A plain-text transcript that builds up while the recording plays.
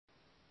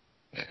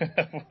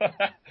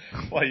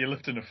Why, you're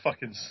lifting a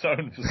fucking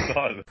stone for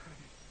starters?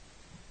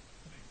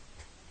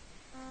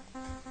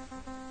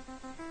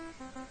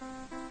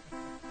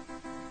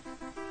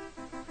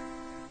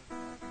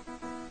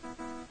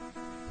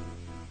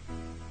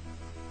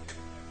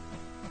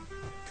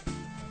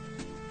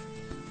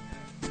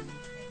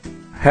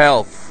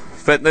 Health,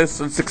 Fitness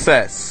and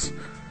Success.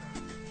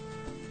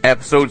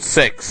 Episode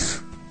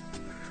 6.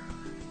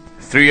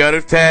 3 out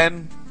of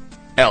 10.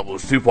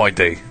 Elbows too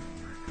pointy.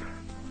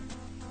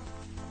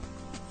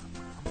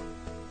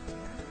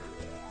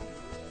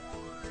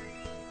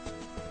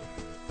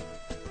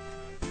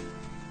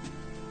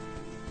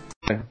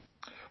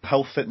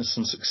 Health, Fitness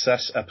and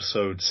Success,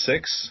 Episode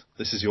 6.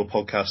 This is your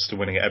podcast to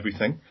winning at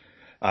everything.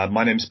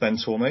 My name's Ben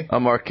Tormey.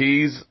 I'm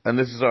Marquise, and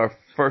this is our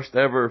first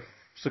ever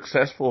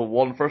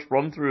successful first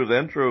run through of the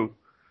intro.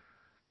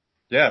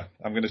 Yeah,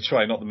 I'm going to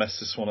try not to mess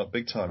this one up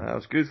big time. That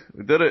was good.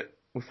 We did it.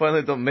 We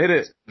finally made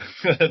it.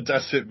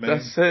 That's it, man.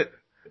 That's it.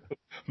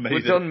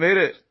 We done made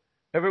it.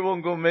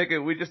 Everyone go make it.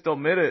 We just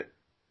done made it.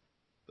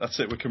 That's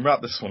it. We can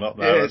wrap this one up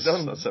now. Yeah,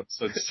 that's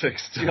episode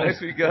 6. See you next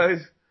week,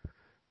 guys.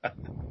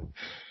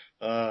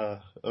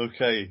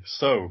 Okay,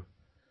 so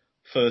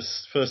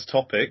first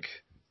topic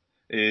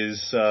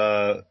is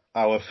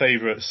our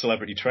favourite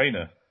celebrity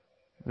trainer.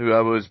 Who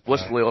I was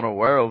blissfully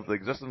unaware of the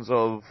existence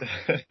of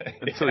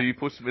until you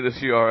posted me this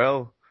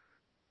URL.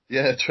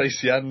 Yeah,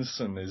 Tracy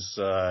Anderson is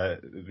she's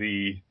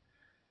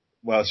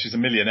a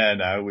millionaire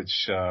now,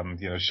 which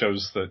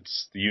shows that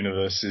the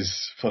universe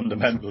is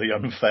fundamentally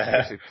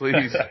unfair. Tracy,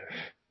 please.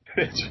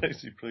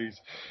 Tracy,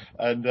 please.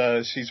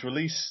 And she's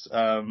released,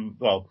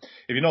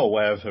 if you're not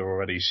aware of her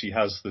already, she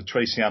has the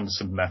Tracy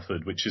Anderson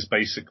method, which is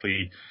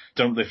basically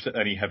don't lift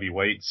any heavy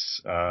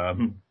weights,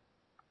 don't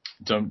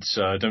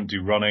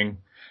do running,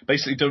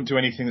 basically don't do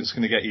anything that's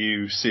going to get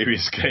you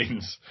serious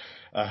gains.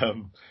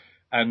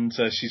 And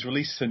she's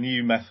released a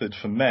new method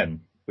for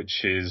men,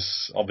 which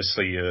is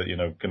obviously,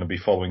 going to be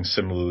following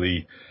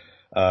similarly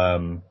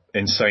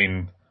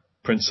insane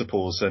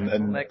principles.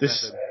 And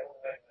this... Method.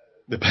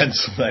 The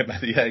pencil neck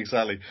method, yeah,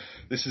 exactly.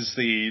 This is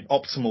the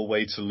optimal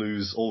way to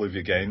lose all of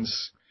your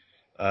gains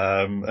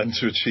and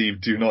to achieve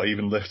do not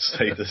even lift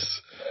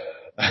status.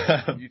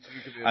 You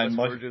could be a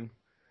virgin.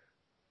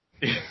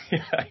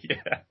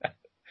 Yeah.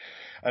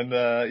 And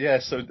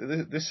so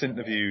this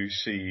interview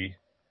she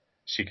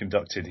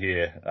conducted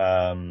here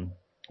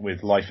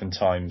with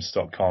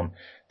lifeandtimes.com.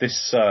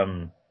 This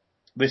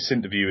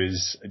interview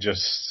is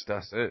just...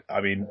 That's it.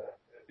 I mean,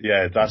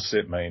 yeah, that's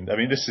it, man. I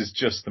mean, this is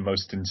just the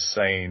most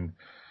insane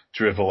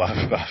drivel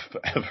I've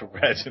ever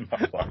read in my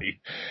life.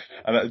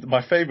 And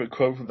my favourite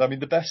quote from,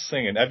 the best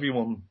thing, and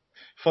everyone,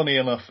 funny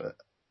enough,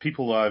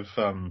 people I've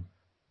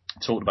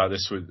talked about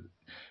this with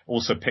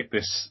also picked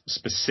this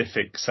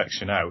specific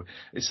section out.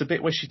 It's the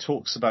bit where she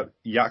talks about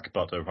yak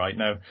butter, right?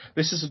 Now,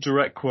 this is a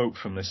direct quote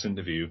from this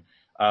interview.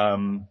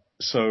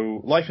 So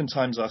Life and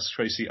Times asks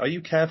Tracy, are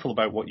you careful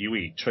about what you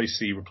eat?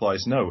 Tracy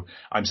replies, no,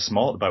 I'm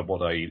smart about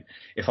what I eat.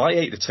 If I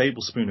ate a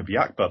tablespoon of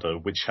yak butter,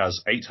 which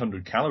has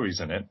 800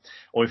 calories in it,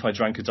 or if I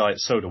drank a diet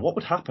soda, what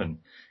would happen?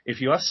 If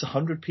you asked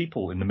 100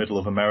 people in the middle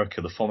of America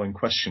the following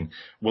question,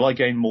 will I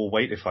gain more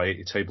weight if I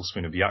ate a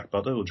tablespoon of yak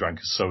butter or drank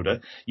a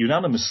soda?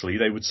 Unanimously,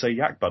 they would say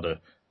yak butter.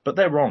 But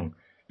they're wrong.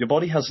 Your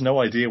body has no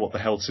idea what the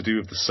hell to do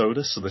with the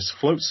soda, so this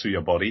floats through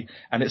your body,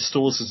 and it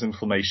stores as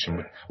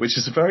inflammation, which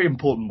is a very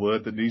important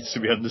word that needs to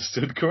be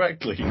understood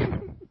correctly.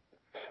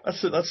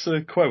 That's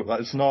a quote.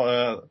 That's not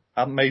I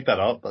haven't made that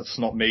up. That's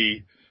not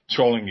me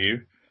trolling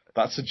you.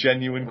 That's a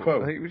genuine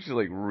quote. I think we should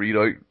read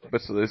out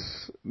bits of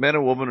this. Men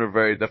and women are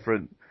very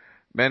different.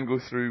 Men go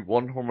through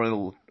one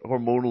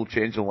hormonal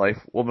change in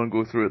life. Women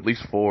go through at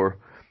least 4.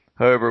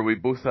 However, we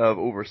both have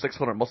over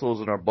 600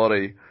 muscles in our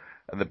body,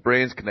 and the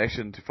brain's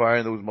connection to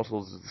firing those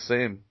muscles is the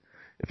same.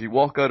 If you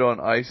walk out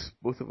on ice,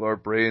 both of our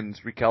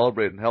brains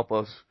recalibrate and help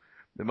us.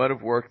 The amount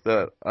of work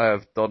that I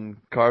have done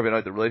carving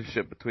out the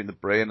relationship between the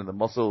brain and the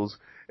muscles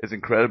is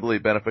incredibly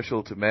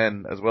beneficial to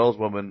men as well as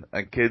women,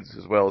 and kids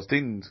as well as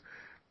teens.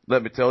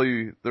 Let me tell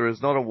you, there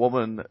is not a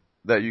woman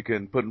that you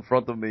can put in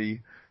front of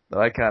me that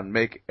I can't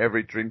make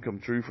every dream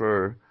come true for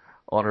her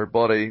on her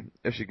body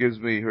if she gives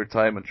me her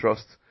time and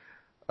trust.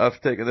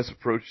 I've taken this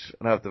approach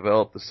and have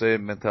developed the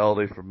same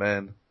mentality for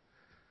men.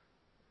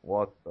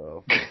 What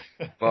the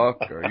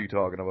fuck are you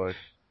talking about?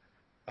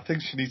 I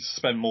think she needs to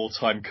spend more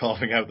time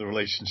carving out the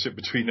relationship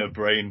between her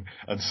brain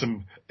and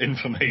some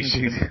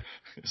information,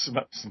 some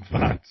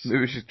facts.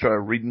 Maybe we should try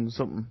reading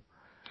something.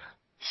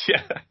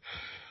 Yeah.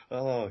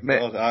 Oh,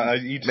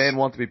 God. Men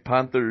want to be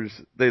panthers.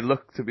 They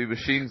look to be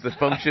machines that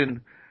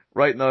function.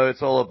 Right now,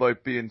 it's all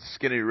about being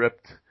skinny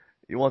ripped.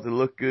 You want to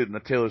look good in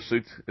a tailor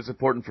suit. It's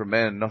important for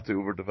men not to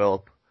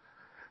overdevelop.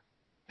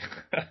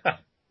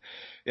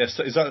 Yes,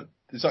 is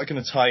that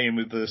going to tie in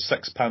with the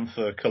Sex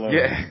Panther colour?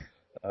 Yeah.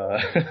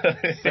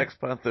 Sex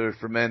Panther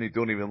for men who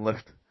don't even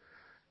lift.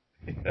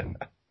 Yeah.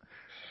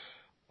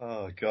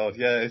 Oh, God.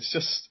 Yeah, it's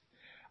just...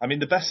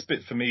 the best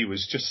bit for me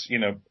was just,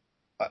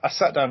 I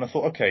sat down and I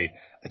thought, okay,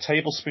 a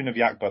tablespoon of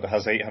yak butter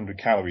has 800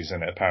 calories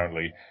in it,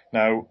 apparently.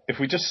 Now, if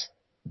we just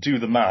do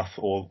the math,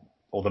 or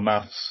or the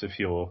maths if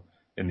you're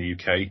in the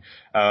UK,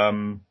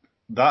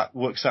 that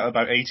works out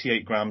about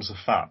 88 grams of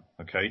fat.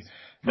 Okay,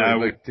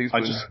 now I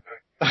just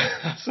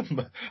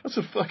that's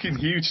a fucking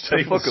huge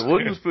tablespoon. A fucking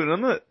wooden spoon,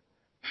 isn't it?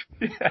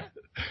 Yeah.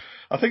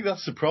 I think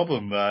that's the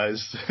problem.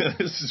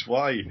 This is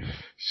why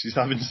she's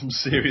having some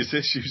serious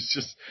issues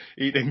just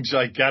eating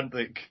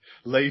gigantic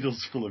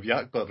ladles full of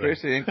yak butter.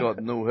 Tracy ain't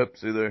got no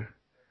hips either.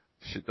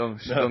 She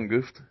done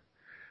goofed.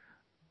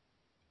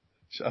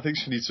 I think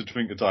she needs to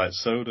drink a diet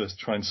soda to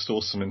try and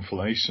store some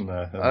inflammation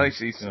there. I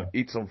think she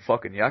eat some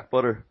fucking yak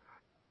butter.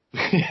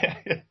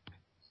 Yeah.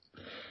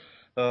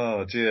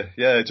 Oh dear.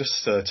 Yeah,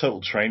 just a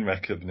total train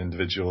wreck of an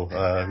individual,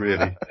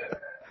 really.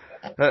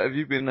 Have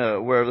you been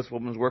aware of this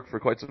woman's work for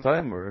quite some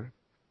time, or?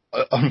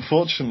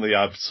 Unfortunately,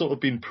 I've sort of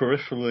been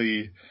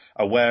peripherally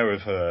aware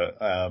of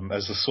her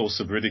as a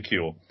source of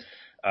ridicule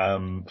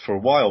for a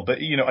while, but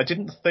I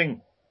didn't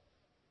think.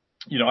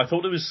 I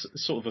thought it was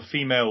sort of a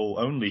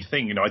female-only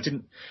thing. I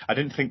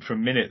didn't think for a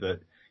minute that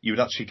you would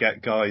actually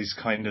get guys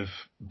kind of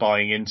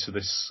buying into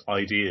this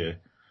idea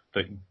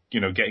that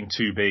getting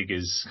too big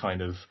is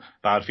kind of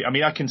bad for you. I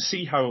mean, I can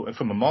see how,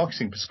 from a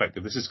marketing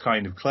perspective, this is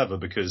kind of clever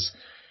because.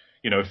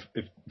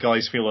 If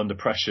guys feel under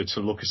pressure to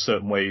look a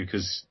certain way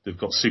because they've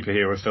got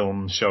superhero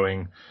films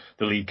showing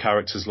the lead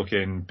characters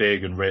looking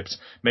big and ripped,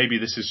 maybe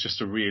this is just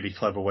a really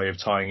clever way of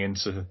tying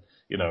into,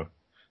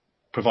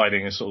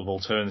 providing a sort of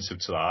alternative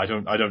to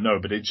that. I don't know,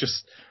 but it's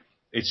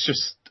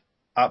just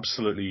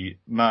absolutely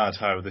mad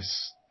how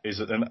this is,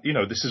 and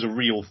this is a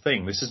real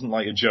thing. This isn't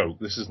like a joke.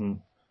 This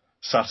isn't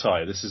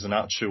satire. This is an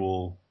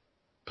actual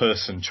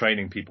person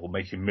training people,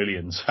 making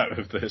millions out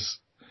of this.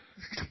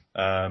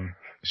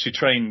 She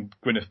trained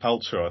Gwyneth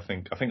Paltrow, I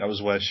think. I think that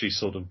was where she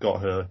sort of got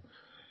her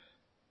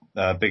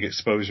big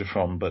exposure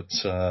from. But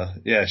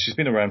yeah, she's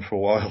been around for a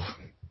while.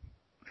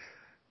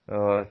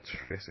 Oh, that's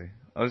Tracy.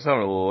 I was having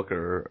a little look at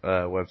her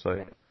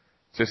website.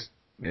 Just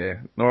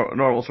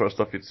normal sort of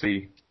stuff you'd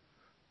see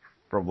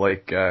from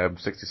like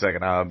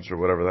 60-second abs or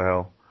whatever the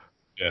hell.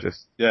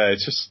 Yeah,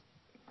 it's just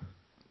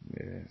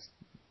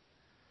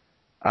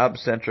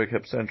ab-centric,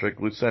 hip-centric,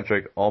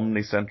 glute-centric,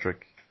 omnicentric.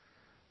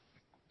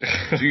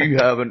 Do you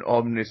have an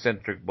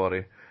omnicentric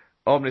body?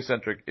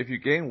 Omnicentric. If you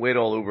gain weight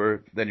all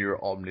over, then you're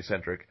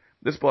omnicentric.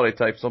 This body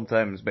type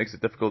sometimes makes it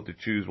difficult to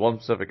choose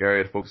one specific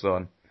area to focus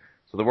on.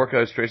 So the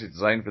workouts Tracy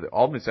designed for the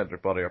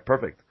omnicentric body are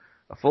perfect.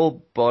 A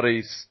full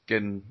body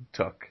skin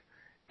tuck.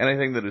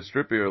 Anything that is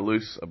droopy or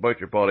loose about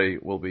your body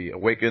will be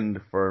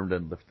awakened, firmed,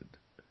 and lifted.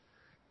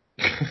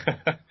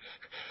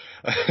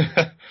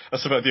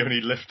 That's about the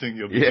only lifting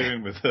you'll be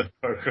doing with the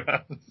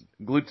programs.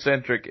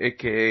 Glute-centric,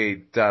 aka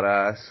dad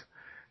ass.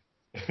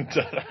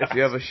 If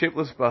you have a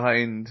shapeless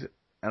behind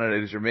and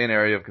it is your main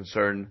area of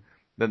concern,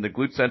 then the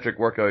glute-centric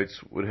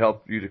workouts would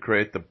help you to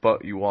create the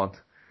butt you want.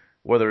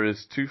 Whether it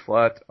is too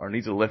flat or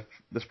needs a lift,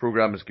 this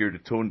program is geared to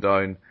tone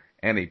down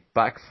any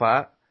back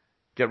fat,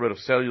 get rid of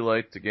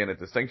cellulite to gain a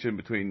distinction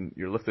between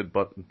your lifted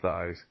butt and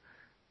thighs.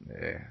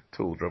 Yeah,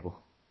 total dribble.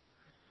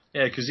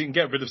 Yeah, because you can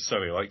get rid of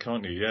cellulite,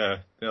 can't you? Yeah,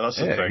 that's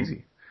the thing.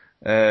 Easy.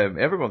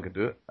 Everyone can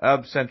do it.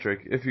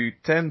 Ab-centric. If you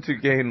tend to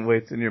gain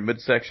weight in your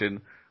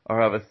midsection or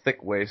have a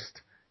thick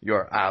waist,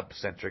 you're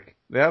ab-centric.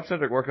 The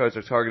ab-centric workouts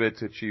are targeted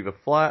to achieve a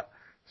flat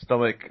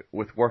stomach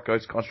with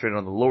workouts concentrated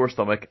on the lower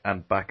stomach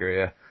and back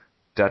area.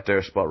 That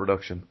there spot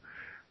reduction.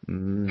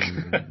 The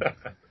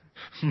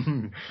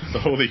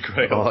holy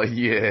grail. Oh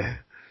yeah.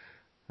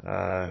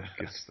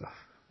 Good stuff.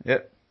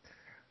 Yep.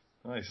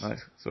 Nice.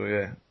 So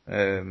yeah.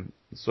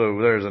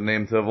 So there's a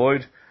name to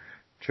avoid.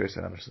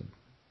 Tracy Anderson.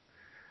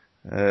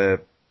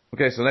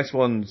 Okay, so next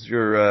one's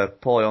your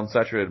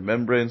polyunsaturated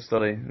membrane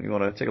study. You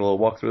want to take a little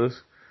walk through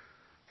this?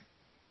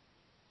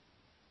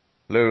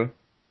 Hello?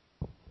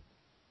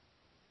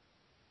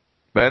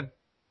 Ben?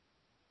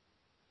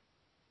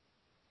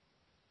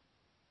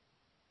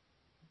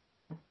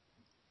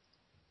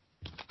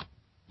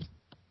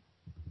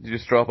 Did you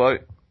just drop out?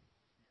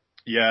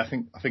 Yeah, I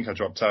think I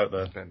dropped out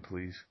there. Ben,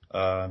 please.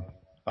 I'm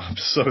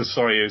so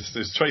sorry.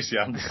 It's Tracy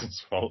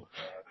Anderson's fault.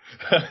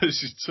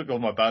 She took all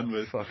my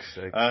bandwidth. Fuck's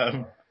sake.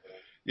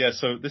 Yeah,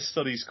 so this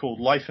study is called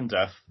Life and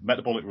Death,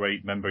 Metabolic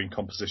Rate, Membrane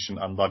Composition,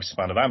 and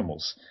Lifespan of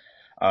Animals.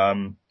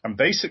 And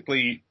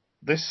basically,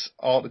 this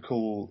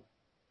article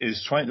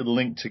is trying to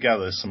link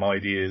together some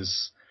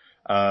ideas.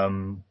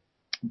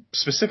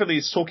 Specifically,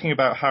 it's talking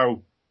about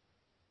how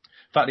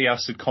fatty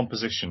acid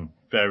composition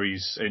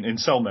varies in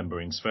cell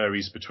membranes,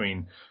 varies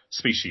between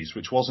species,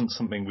 which wasn't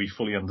something we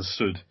fully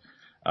understood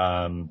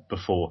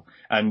before.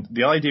 And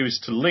the idea is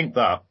to link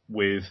that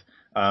with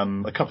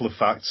a couple of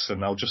facts,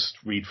 and I'll just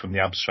read from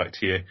the abstract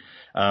here.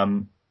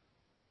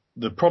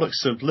 The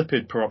products of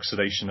lipid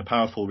peroxidation are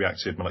powerful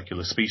reactive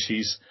molecular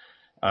species,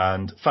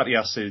 and fatty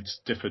acids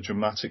differ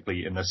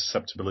dramatically in their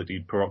susceptibility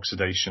to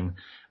peroxidation.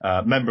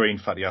 Membrane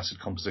fatty acid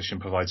composition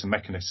provides a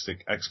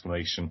mechanistic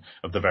explanation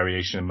of the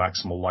variation in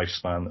maximal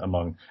lifespan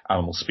among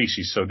animal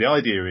species. So the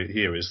idea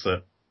here is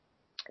that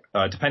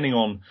depending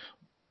on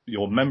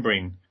your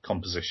membrane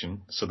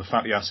composition, so the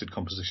fatty acid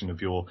composition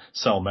of your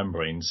cell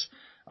membranes,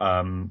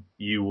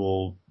 you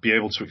will be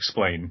able to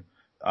explain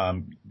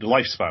the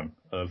lifespan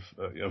of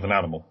an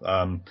animal.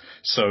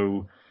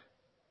 So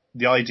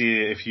the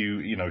idea, if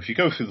you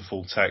go through the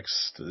full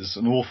text, there's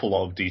an awful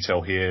lot of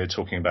detail here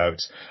talking about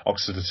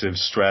oxidative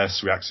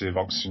stress, reactive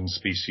oxygen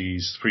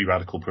species, free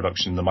radical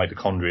production, the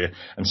mitochondria,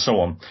 and so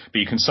on. But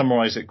you can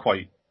summarize it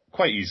quite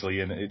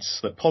easily, and it's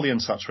that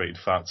polyunsaturated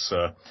fats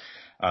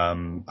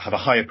have a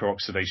higher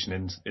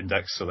peroxidation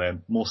index, so they're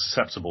more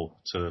susceptible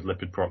to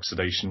lipid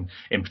peroxidation,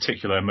 in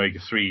particular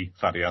omega-3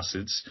 fatty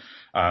acids,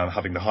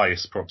 having the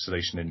highest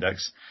peroxidation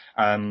index.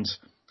 And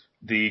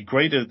the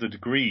greater the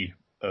degree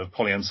of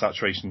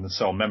polyunsaturation in the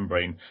cell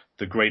membrane,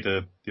 the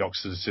greater the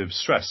oxidative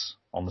stress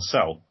on the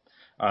cell.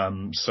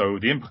 So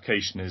the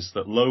implication is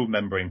that low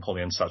membrane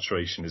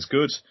polyunsaturation is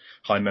good,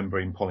 high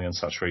membrane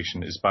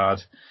polyunsaturation is bad.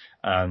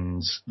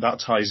 And that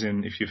ties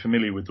in, if you're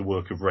familiar with the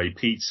work of Ray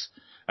Peats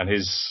and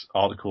his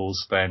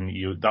articles, then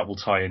that will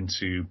tie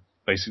into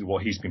basically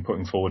what he's been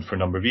putting forward for a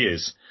number of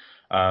years.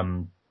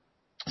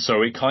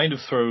 So it kind of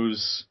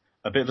throws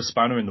a bit of a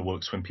spanner in the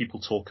works when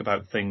people talk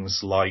about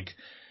things like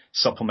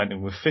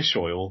supplementing with fish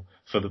oil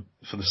for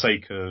the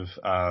sake of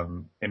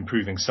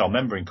improving cell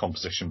membrane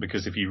composition.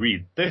 Because if you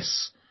read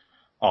this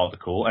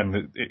article,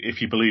 and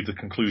if you believe the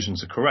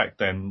conclusions are correct,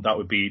 then that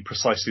would be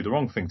precisely the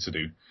wrong thing to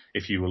do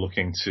if you were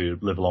looking to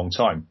live a long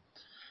time.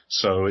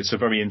 So it's a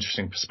very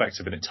interesting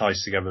perspective, and it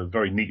ties together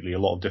very neatly a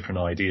lot of different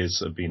ideas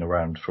that have been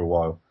around for a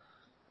while.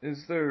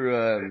 Is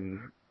there,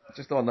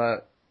 just on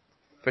that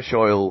fish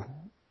oil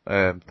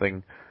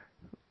thing,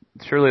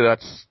 surely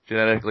that's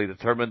genetically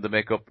determined, the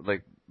makeup,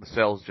 like the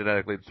cells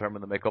genetically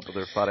determine the makeup of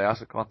their fatty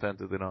acid content,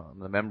 do they not, in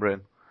the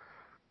membrane?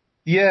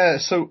 Yeah,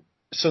 so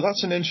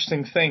that's an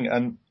interesting thing.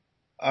 And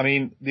I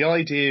mean, the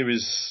idea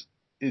is,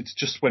 it's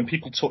just when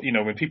people talk,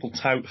 when people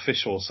tout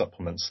fish oil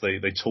supplements, they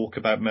talk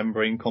about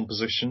membrane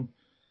composition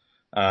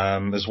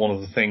as one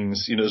of the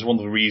things, as one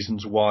of the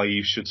reasons why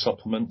you should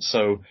supplement.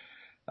 So,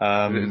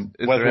 is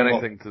there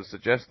anything to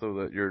suggest,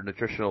 though, that your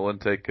nutritional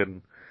intake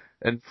can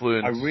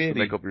influence the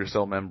makeup of your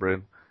cell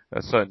membrane?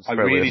 That sounds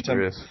fairly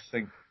mysterious.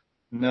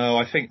 No,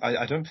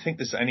 I don't think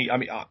there's any. I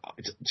mean,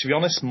 to be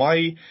honest,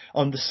 my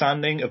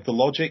understanding of the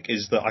logic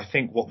is that I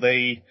think what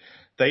they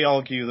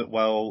argue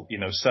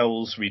that,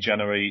 cells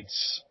regenerate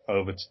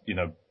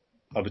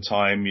over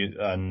time,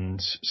 and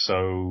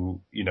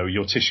so,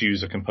 your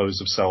tissues are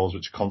composed of cells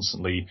which are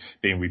constantly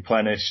being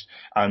replenished.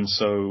 And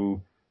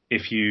so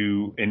if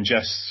you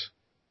ingest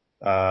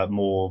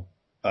more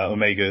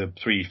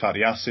omega-3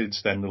 fatty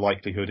acids, then the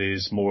likelihood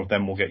is more of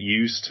them will get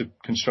used to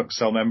construct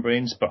cell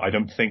membranes. But I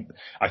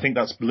think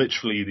that's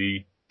literally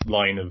the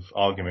line of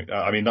argument.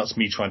 I mean, that's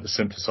me trying to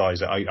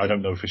synthesize it. I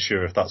don't know for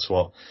sure if that's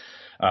what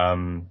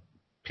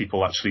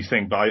people actually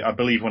think, but I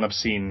believe when I've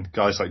seen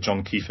guys like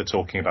John Kiefer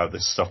talking about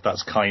this stuff,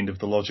 that's kind of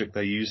the logic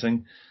they're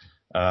using.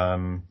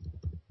 I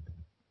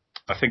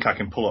think I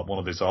can pull up one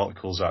of his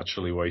articles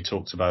actually where he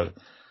talked about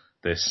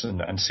this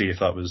and see if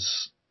that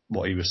was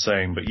what he was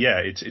saying. But yeah,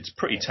 it's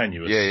pretty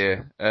tenuous.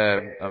 Yeah.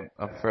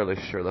 I'm fairly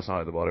sure that's not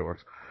how the body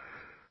works.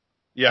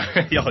 Yeah,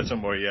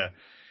 don't worry.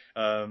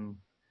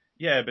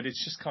 Yeah, but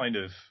it's just kind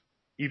of,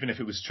 even if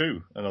it was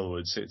true, in other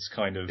words, it's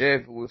kind of,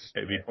 if it was,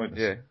 it'd be pointless.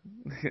 Yeah,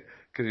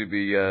 because you'd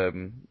be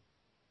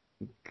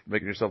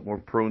making yourself more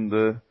prone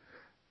to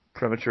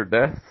premature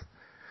death,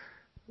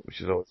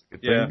 which is always a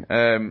good thing.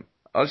 Yeah.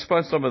 I just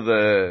found some of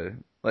the,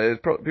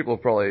 people are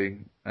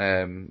probably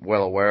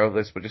well aware of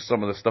this, but just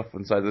some of the stuff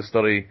inside the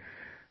study,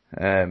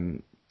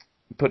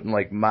 putting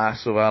like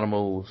mass of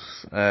animals,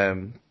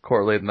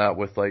 correlating that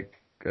with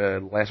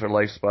lesser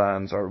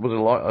lifespans, or was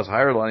it as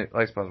higher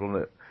lifespans,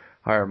 wasn't it?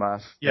 Higher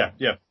mass. Yeah.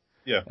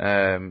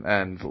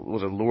 And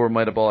was it lower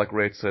metabolic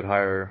rates at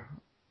higher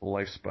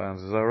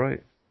lifespans? Is that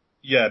right?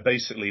 Yeah,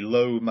 basically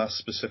low mass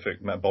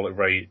specific metabolic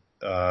rate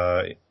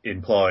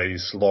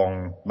implies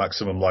long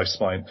maximum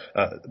lifespan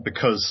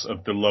because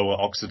of the lower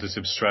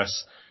oxidative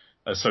stress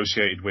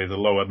associated with a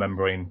lower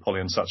membrane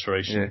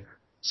polyunsaturation. Yeah.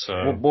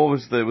 So, what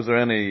was there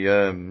any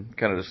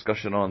kind of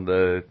discussion on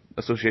the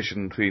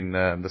association between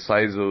the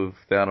size of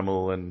the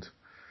animal and?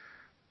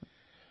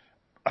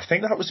 I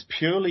think that was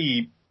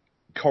purely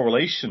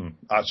correlation,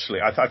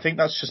 actually. I think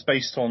that's just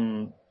based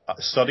on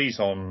studies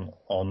on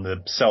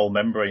the cell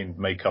membrane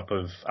makeup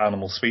of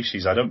animal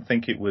species. I don't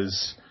think it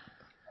was.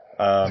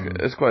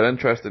 It's quite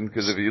interesting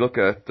because if you look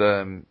at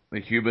a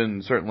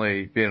human,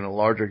 certainly being a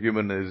larger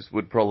human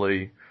would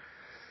probably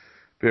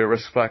be a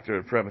risk factor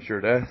in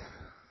premature death.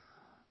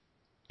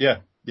 Yeah,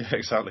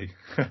 exactly.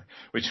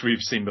 Which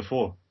we've seen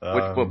before.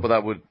 But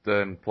that would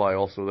imply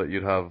also that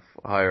you'd have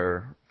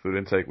higher food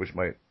intake, which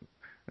might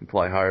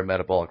imply higher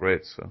metabolic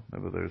rates. So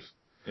maybe there's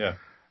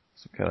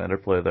some kind of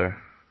interplay there.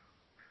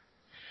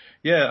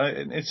 Yeah,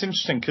 it's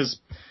interesting because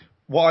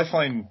what I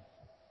find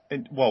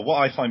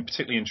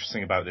particularly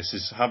interesting about this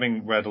is,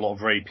 having read a lot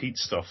of Ray Peat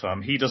stuff,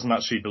 he doesn't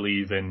actually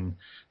believe in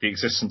the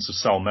existence of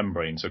cell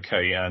membranes,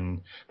 okay?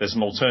 And there's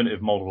an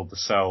alternative model of the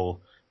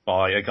cell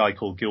by a guy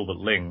called Gilbert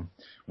Ling,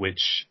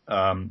 which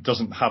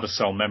doesn't have a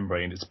cell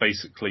membrane. It's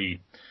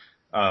basically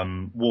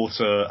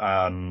water,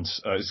 and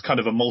it's kind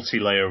of a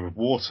multi-layer of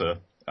water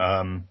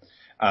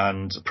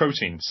and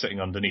protein sitting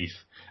underneath.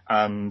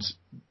 And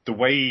the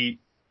way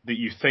that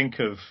you think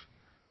of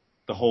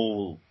the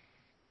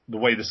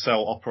way the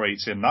cell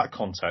operates in that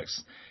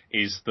context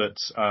is that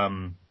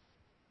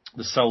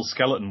the cell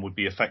skeleton would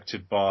be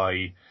affected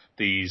by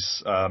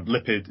these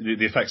the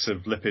effects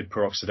of lipid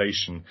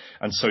peroxidation,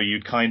 and so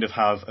you'd kind of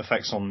have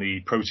effects on the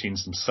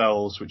proteins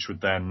themselves, which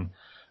would then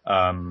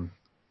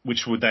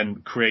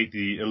create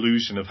the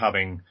illusion of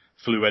having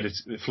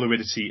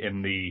fluidity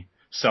in the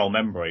cell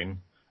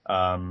membrane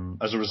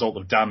as a result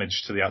of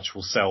damage to the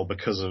actual cell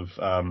because of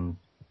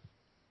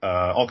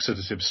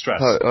oxidative stress.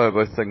 How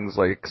about things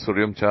like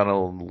sodium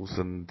channels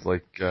and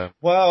like?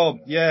 Well,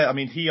 yeah, I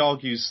mean,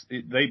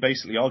 they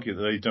basically argue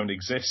that they don't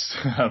exist.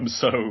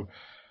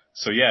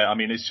 So yeah, I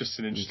mean, it's just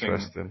an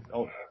interesting.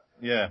 Oh,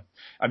 yeah,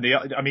 and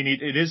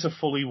it is a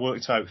fully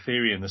worked out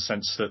theory in the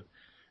sense that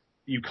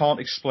you can't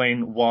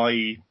explain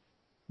why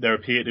there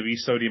appear to be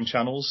sodium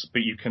channels,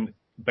 but you can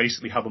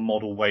basically have a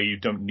model where you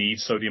don't need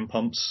sodium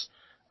pumps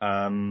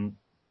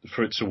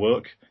for it to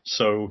work.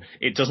 So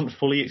it doesn't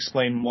fully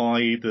explain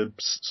why the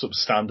sort of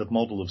standard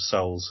model of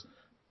cells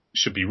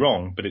should be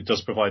wrong, but it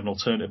does provide an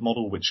alternative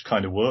model which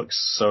kind of works.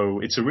 So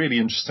it's a really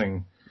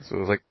interesting So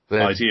it's like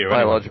the idea,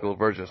 biological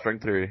version of string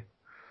theory.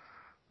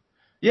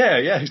 Yeah,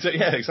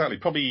 exactly.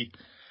 Probably.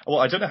 Well,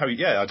 I don't know how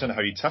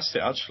you test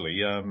it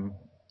actually.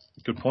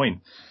 Good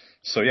point.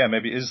 So yeah,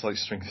 maybe it is like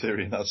string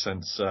theory in that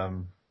sense.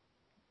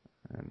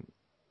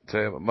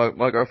 So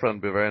my girlfriend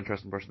would be a very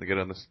interesting person to get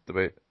in this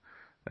debate.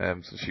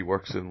 So she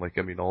works in like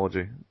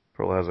immunology,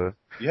 probably has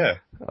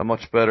a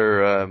much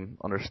better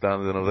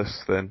understanding of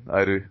this than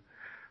I do.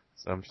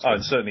 So I'm just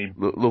certainly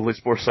lovely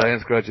sports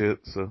science graduate.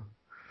 So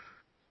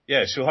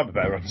yeah, she'll have a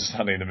better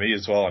understanding than me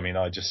as well. I mean,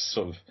 I just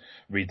sort of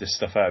read this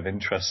stuff out of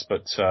interest,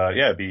 but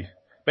yeah,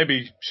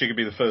 maybe she could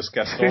be the first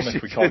guest on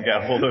if we can't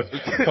get hold of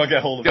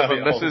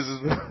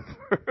Mrs.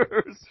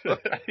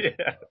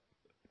 Yeah.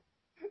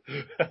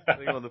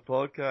 Thing on the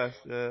podcast,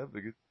 yeah, that'd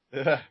be good.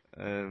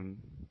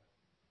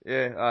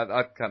 Yeah.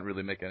 I can't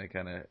really make any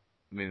kind of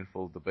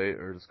meaningful debate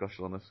or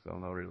discussion on this because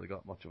I've not really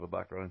got much of a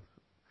background.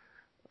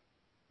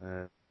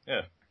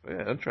 Yeah. But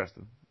yeah,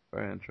 interesting.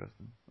 Very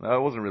interesting. I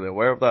wasn't really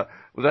aware of that.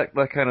 Was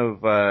that kind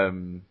of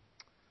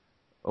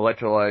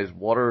electrolyzed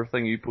water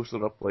thing you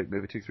posted up like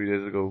maybe 2-3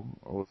 days ago,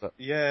 or was that?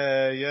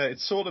 Yeah.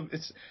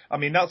 I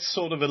mean, that's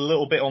sort of a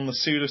little bit on the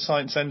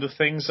pseudoscience end of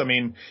things. I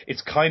mean,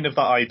 it's kind of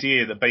that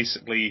idea that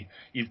basically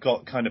you've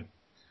got kind of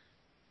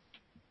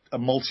a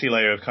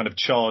multi-layer of kind of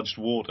charged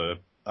water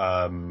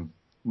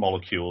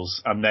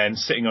molecules, and then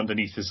sitting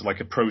underneath is like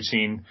a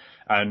protein,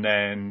 and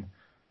then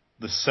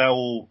the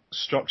cell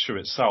structure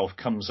itself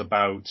comes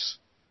about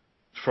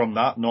from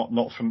that,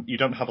 not from. You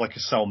don't have like a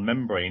cell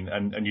membrane,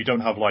 and you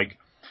don't have like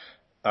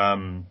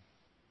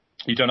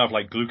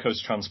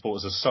glucose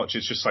transporters as such.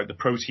 It's just like the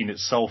protein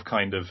itself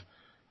kind of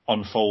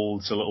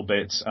unfolds a little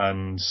bit,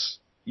 and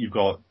you've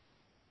got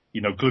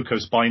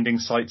glucose binding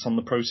sites on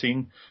the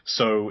protein.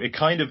 So it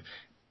kind of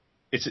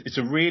it's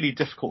a really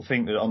difficult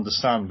thing to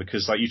understand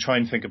because like you try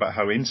and think about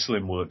how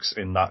insulin works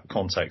in that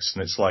context,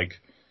 and it's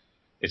like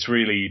it's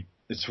really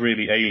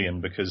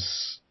alien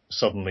because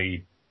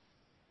suddenly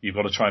you've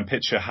got to try and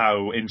picture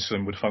how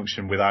insulin would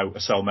function without a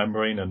cell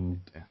membrane,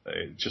 and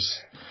it just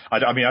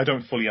I mean I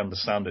don't fully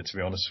understand it, to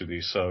be honest with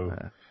you. So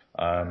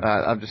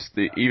I'm just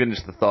even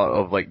the thought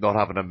of like not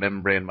having a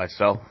membrane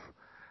myself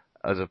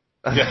as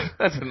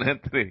as an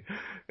entity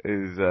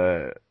is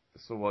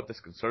somewhat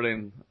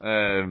disconcerting.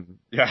 I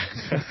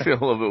feel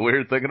a little bit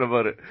weird thinking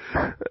about it.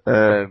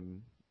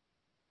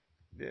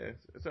 Yeah,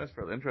 it sounds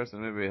fairly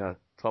interesting. Maybe a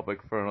topic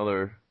for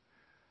another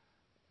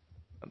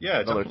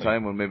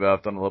time when maybe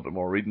I've done a little bit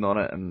more reading on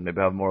it and maybe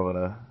have more of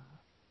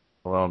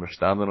an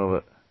understanding of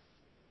it.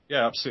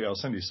 Yeah, absolutely. I'll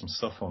send you some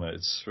stuff on it.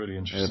 It's really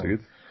interesting.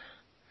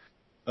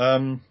 Yeah,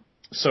 good.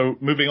 So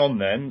moving on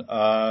then,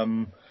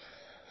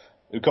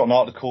 we've got an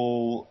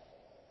article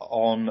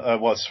on,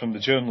 it's from the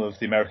Journal of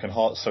the American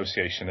Heart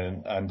Association,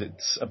 and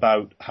it's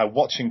about how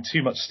watching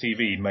too much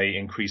TV may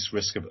increase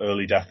risk of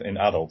early death in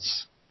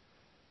adults.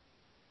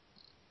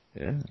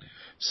 Yeah.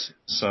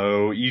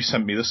 So you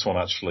sent me this one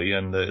actually,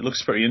 and it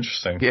looks pretty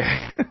interesting.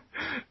 Yeah.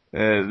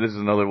 This is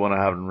another one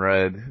I haven't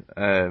read.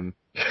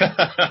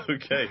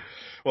 Okay.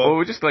 Well,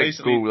 we just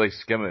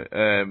skim it.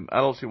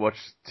 Adults who watch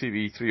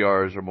TV 3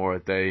 hours or more a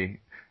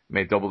day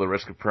may double the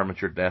risk of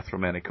premature death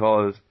from any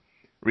cause.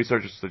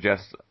 Researchers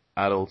suggest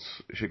adults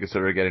should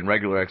consider getting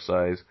regular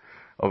exercise,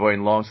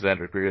 avoiding long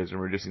sedentary periods,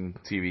 and reducing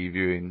TV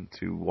viewing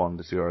to 1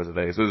 to 2 hours a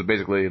day. So it's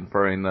basically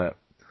inferring that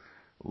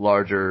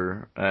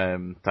larger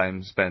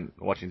time spent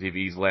watching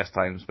TV is less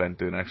time spent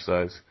doing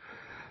exercise.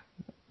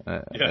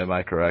 Am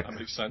I correct? That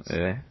makes sense.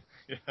 Yeah.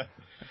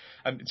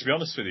 And to be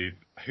honest with you,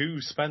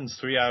 who spends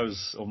 3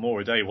 hours or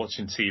more a day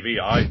watching TV?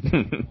 I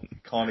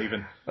can't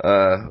even.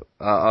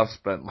 I've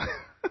spent like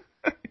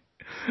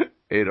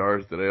 8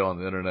 hours today on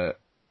the internet.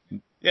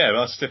 Yeah,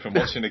 that's different.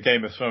 Watching a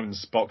Game of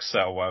Thrones box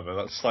set or whatever,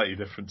 that's slightly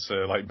different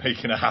to like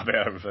making a habit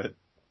out of it.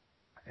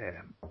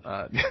 Yeah.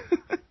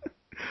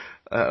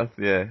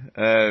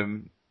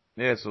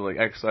 So like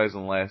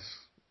exercising less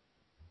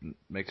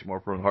makes you more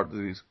prone to heart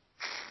disease.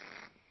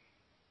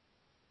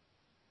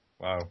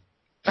 Wow.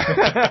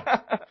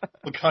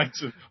 All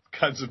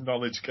kinds of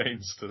knowledge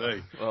gains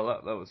today. Well,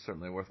 that was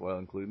certainly worthwhile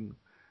including.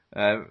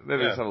 Maybe Yeah.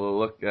 let's have a little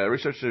look.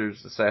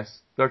 Researchers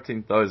assessed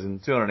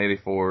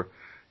 13,284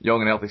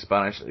 young and healthy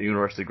Spanish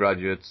university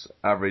graduates,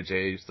 average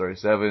age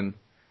 37,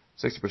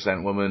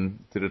 60%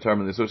 women, to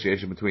determine the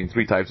association between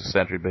three types of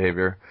sedentary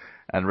behavior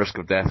and risk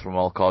of death from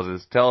all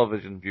causes: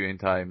 television viewing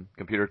time,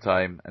 computer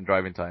time, and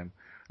driving time.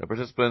 The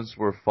participants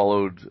were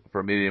followed for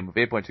a median of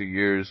 8.2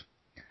 years.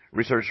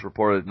 Research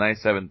reported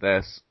 97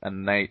 deaths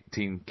and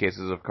 19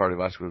 cases of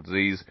cardiovascular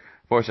disease,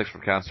 46 for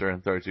cancer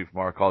and 32 from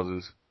other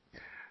causes.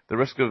 The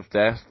risk of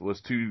death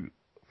was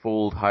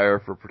twofold higher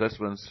for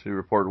participants who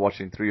reported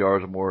watching 3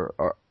 hours or more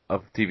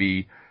of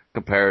TV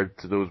compared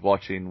to those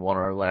watching 1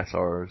 or less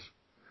hours.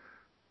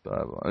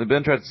 It'd be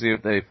interesting to see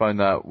if they found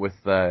that with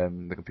the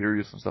computer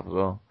use and stuff as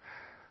well.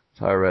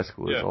 Higher risk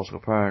was also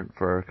apparent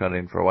for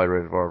accounting for a wide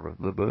range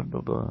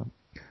of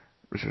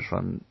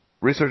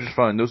Researchers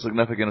found no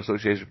significant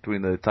association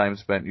between the time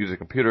spent using a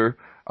computer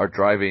or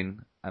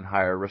driving and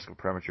higher risk of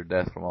premature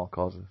death from all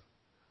causes.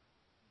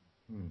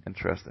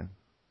 Interesting.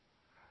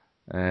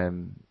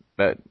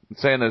 But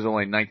saying there's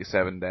only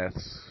 97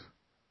 deaths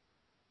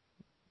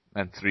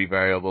and 3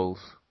 variables,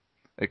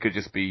 it could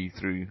just be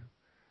through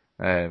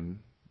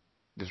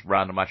just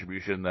random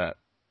attribution that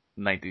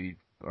 90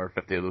 or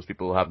 50 of those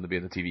people happen to be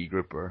in the TV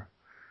group or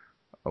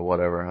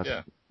whatever.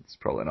 It's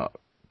probably not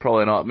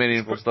a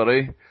meaningful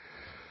study.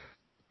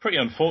 Pretty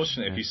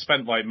unfortunate if you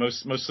spent like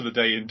most of the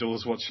day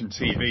indoors watching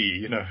TV,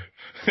 you know,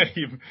 and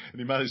you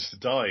managed to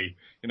die,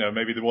 you know,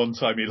 maybe the one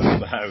time you left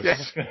the house.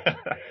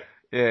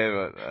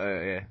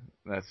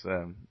 That's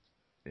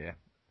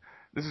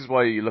This is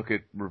why you look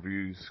at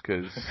reviews,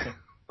 because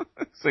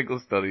single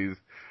studies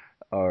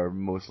are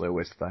mostly a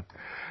waste of time.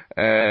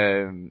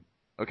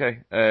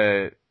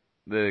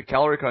 The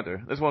calorie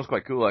counter. This one's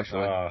quite cool,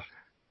 actually.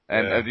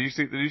 Did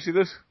you see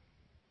this?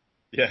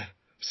 Yeah,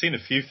 I've seen a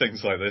few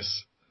things like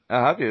this.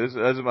 Have you? This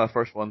is my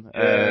first one.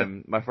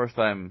 My first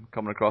time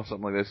coming across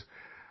something like this.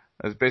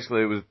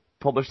 It was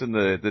published in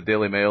the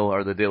Daily Mail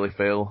or the Daily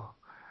Fail.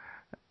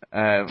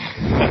 In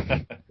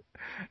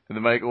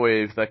the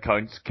microwave that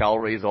counts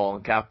calories, all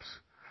in caps.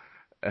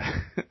 And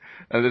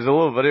there's a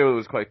little video that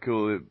was quite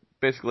cool.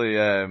 Basically,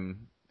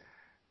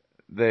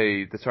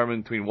 they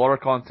determine between water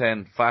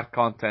content, fat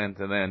content,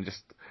 and then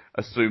just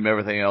assume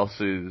everything else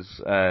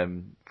is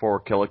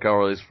 4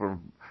 kilocalories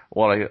from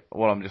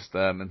what I'm just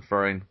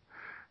inferring.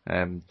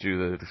 Due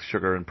to the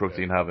sugar and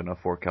protein having a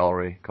 4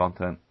 calorie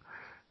content.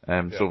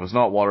 So if it's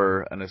not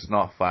water and it's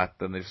not fat,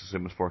 then they just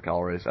assume it's 4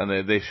 calories.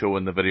 And they show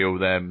in the video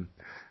them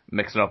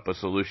mixing up a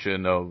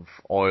solution of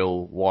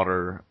oil,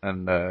 water,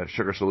 and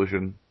sugar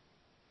solution,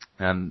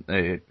 and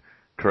it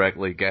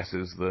correctly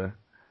guesses the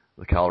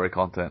calorie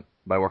content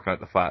by working out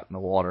the fat and the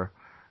water.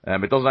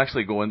 It doesn't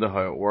actually go into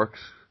how it works,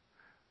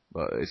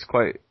 but it's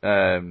quite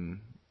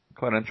an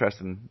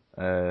interesting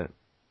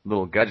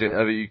little gadget.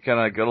 Have you kind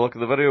of got a look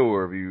at the video,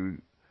 or have you?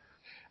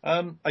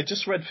 I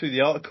just read through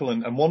the article,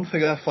 and one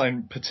thing I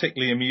find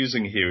particularly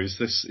amusing here is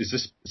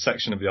this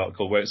section of the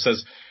article where it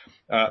says,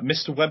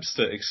 Mr.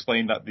 Webster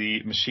explained that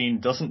the machine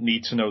doesn't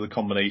need to know the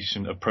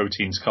combination of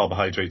proteins,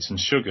 carbohydrates, and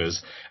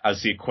sugars,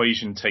 as the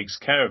equation takes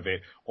care of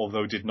it,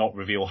 although did not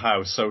reveal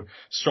how. So,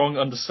 strong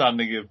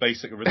understanding of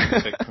basic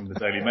arithmetic from the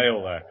Daily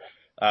Mail there.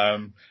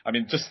 I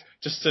mean, just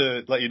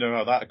to let you know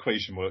how that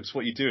equation works,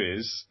 what you do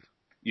is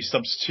you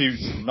substitute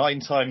 9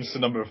 times the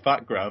number of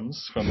fat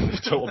grams from the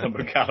total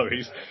number of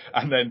calories,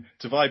 and then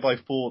divide by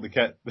 4 to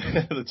get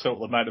the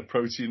total amount of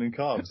protein and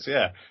carbs.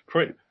 Yeah,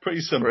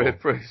 pretty simple.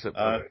 Pretty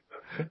simple.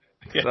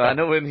 So I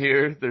know in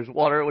here there's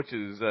water, which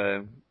is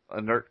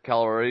inert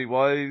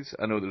calorie-wise.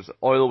 I know there's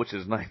oil, which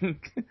is 9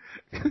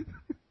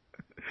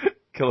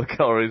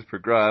 kilocalories per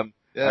gram,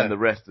 and the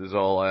rest is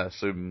all, I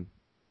assume,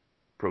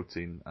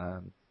 protein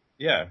and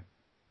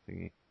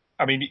thingy.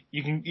 I mean,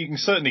 you can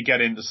certainly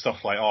get into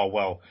stuff like, oh,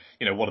 well,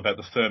 you know, what about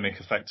the thermic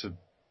effect of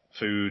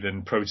food,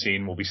 and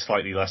protein will be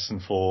slightly less than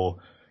 4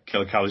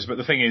 kilocalories. But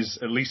the thing is,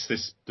 at least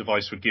this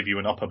device would give you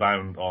an upper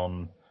bound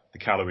on the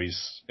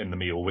calories in the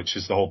meal, which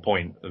is the whole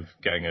point of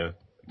getting a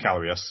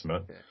calorie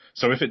estimate. Yeah.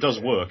 So if it does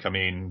work, I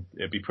mean,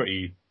 it'd be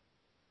pretty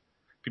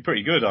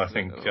good, I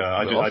think.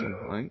 I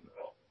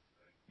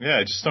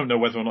just don't know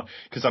whether or not,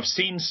 because I've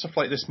seen stuff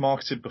like this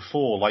marketed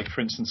before. Like, for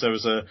instance, there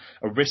was a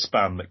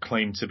wristband that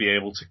claimed to be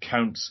able to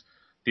count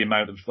the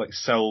amount of like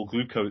cell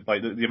glucose,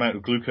 like the amount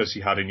of glucose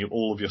you had in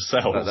all of your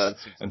cells,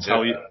 and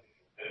tell you.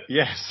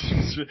 Yes,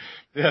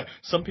 yeah.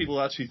 Some people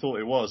actually thought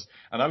it was,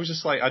 and I was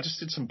just like, I just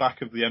did some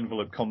back of the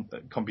envelope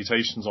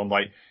computations on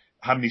like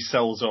how many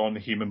cells are on the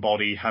human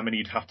body, how many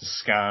you'd have to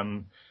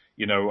scan,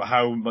 you know,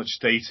 how much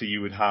data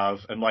you would have,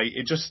 and like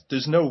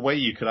there's no way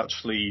you could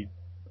actually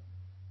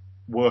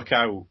work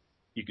out.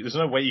 There's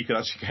no way you could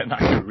actually get an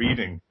accurate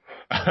reading,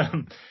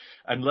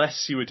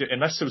 unless there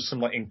was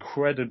some like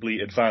incredibly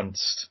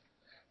advanced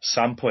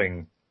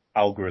sampling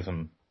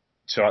algorithm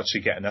to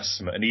actually get an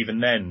estimate, and even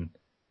then,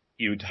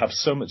 you'd have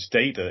so much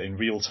data in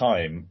real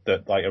time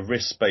that like a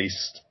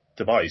wrist-based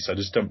device, I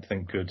just don't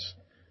think could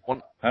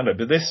handle it.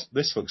 But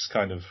this looks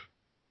kind of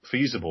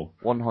feasible.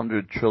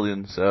 100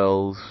 trillion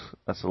cells.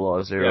 That's a lot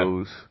of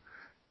zeros.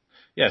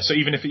 Yeah, so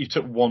even if you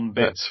took one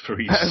bit for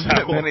each How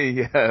cell, many,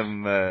 do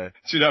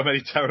you know how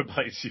many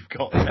terabytes you've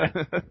got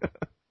there?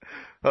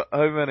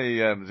 how many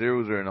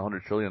zeros are in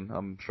 100 trillion?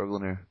 I'm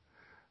struggling here.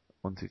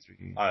 1, 2,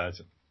 3.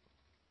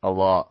 A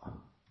lot.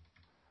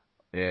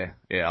 Yeah,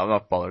 I'm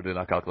not bothered doing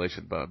that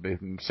calculation, but it'd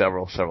be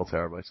several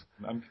terabytes.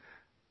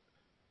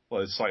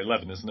 Well, it's like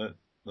 11, isn't it?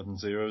 11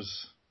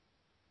 zeros.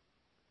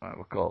 Alright,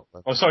 we'll call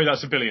it. Oh, sorry,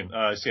 that's a billion.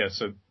 It's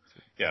a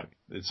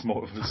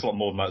lot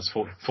more than that. It's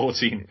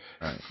 14.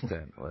 Right,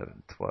 10,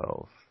 11,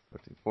 12,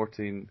 13,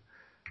 14.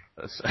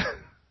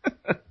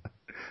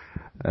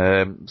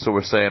 So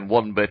we're saying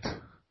 1 bit.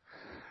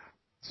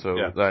 So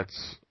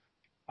that's...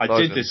 I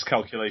did this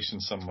calculation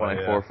somewhere.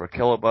 24 for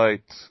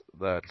kilobyte.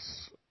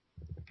 That's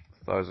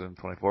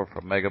 1,024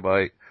 for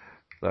megabyte.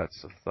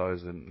 That's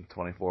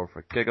 1,024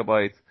 for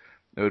gigabyte.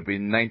 It would be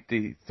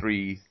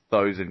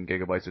 93,000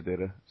 gigabytes of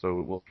data.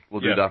 So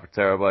we'll do that for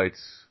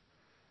terabytes.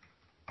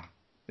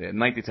 Yeah,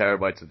 90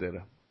 terabytes of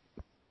data.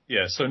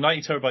 Yeah, so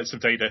 90 terabytes of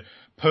data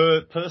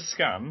per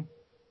scan,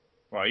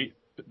 right?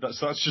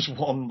 That's just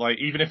one, like,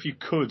 even if you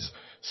could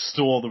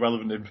store the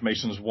relevant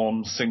information as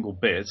one single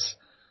bit,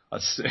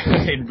 that's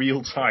in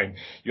real time,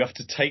 you have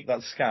to take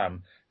that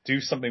scan, do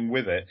something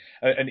with it.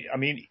 And I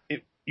mean,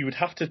 you would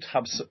have to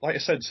have, like I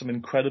said, some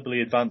incredibly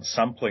advanced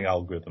sampling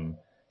algorithm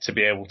to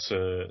be able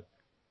to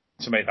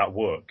make that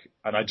work.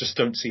 And I just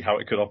don't see how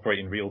it could operate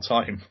in real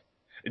time.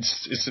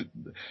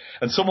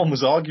 And someone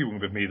was arguing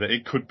with me that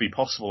it could be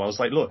possible. I was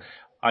like, look,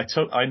 I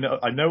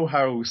know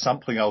how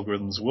sampling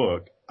algorithms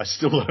work. I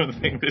still don't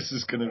think this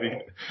is going to be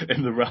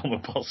in the realm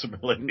of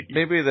possibility.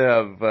 Maybe they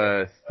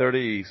have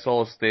 30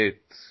 solid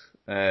state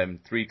 3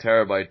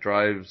 terabyte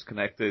drives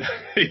connected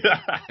in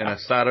a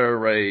SATA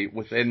array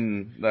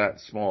within that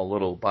small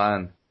little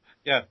band.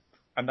 Yeah,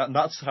 and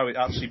that's how it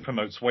actually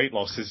promotes weight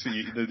loss. Is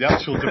the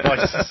actual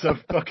device is so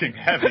fucking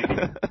heavy.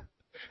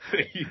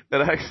 It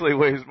actually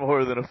weighs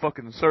more than a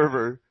fucking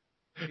server.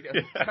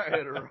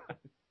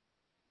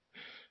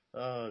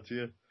 Oh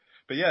dear.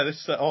 But yeah,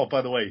 this.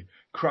 By the way,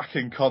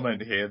 cracking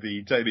comment here.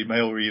 The Daily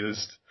Mail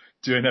readers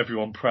doing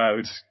everyone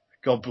proud.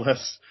 God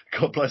bless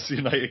the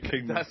United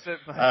Kingdom. That's it,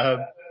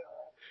 man.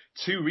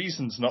 2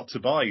 reasons not to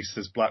buy,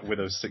 says Black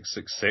Widow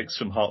 666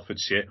 from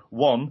Hertfordshire.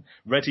 1,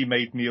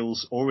 ready-made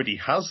meals already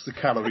has the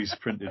calories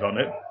printed on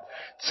it.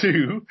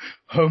 2,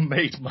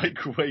 homemade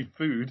microwave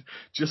food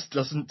just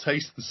doesn't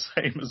taste the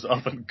same as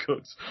oven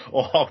cooked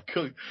or hot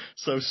cooked.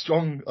 So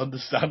strong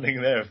understanding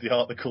there of the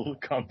article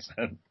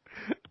content.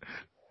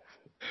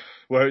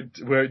 Where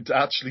it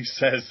actually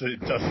says that it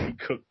doesn't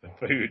cook the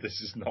food.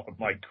 This is not a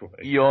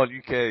microwave. Yawn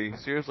UK.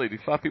 Seriously, do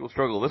fat people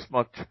struggle this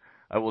much?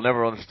 I will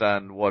never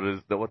understand what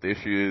the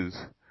issue is.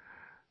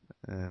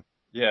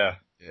 Yeah.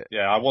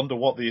 I wonder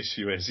what the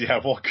issue is. Yeah,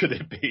 what could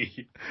it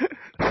be?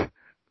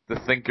 The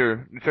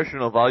thinker,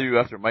 nutritional value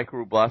after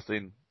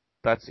microblasting.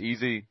 That's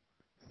easy.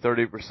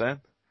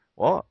 30%.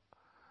 What?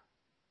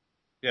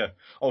 Yeah.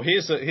 Oh,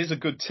 here's a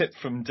good tip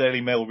from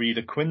Daily Mail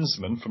reader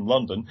Quinsman from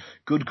London.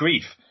 Good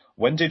grief.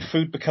 When did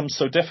food become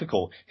so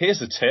difficult?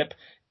 Here's a tip.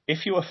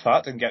 If you are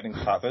fat and getting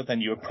fatter, then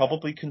you are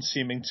probably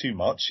consuming too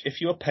much. If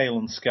you are pale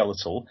and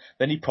skeletal,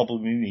 then you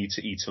probably need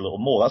to eat a little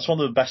more. That's one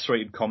of the best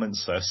rated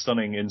comments there.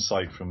 Stunning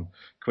insight from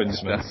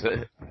Quinsman. That's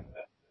it.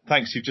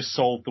 Thanks, you've just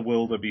solved the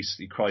world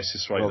obesity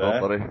crisis right well there.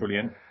 Done, buddy.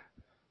 Brilliant.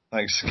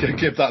 Thanks.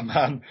 Give that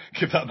man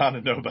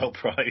a Nobel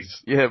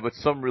Prize. Yeah, but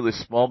some really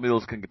small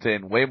meals can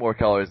contain way more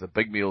calories than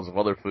big meals of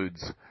other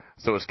foods,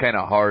 so it's kind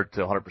of hard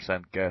to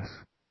 100% guess.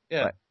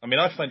 Yeah, I mean,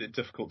 I find it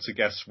difficult to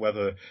guess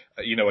whether,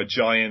 a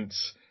giant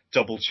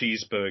double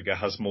cheeseburger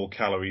has more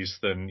calories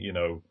than,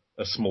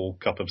 a small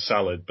cup of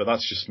salad, but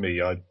that's just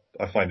me. I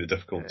find it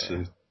difficult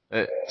to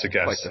guess.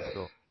 Quite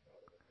difficult.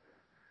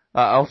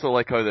 I also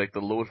like how the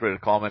lowest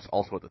rated comments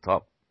also at the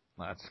top.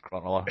 That's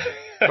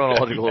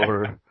chronological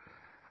order.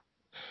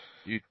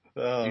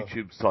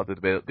 YouTube's taught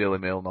the Daily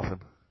Mail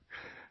nothing.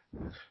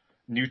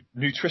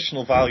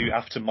 Nutritional value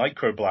after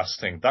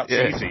microblasting. That's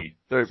easy.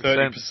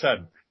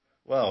 30%.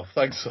 Well,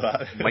 thanks for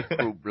that.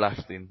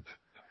 Microblasting.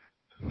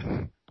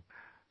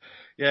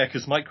 Yeah,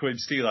 because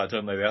microwaves do that,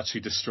 don't they? They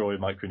actually destroy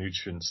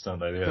micronutrients, don't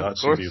they? They Of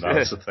actually course, do that.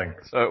 That's the thing.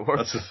 So it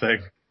works. That's the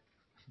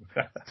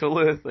thing.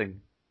 Totally a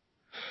thing.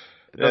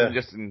 It doesn't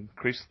just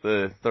increase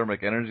the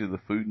thermic energy of the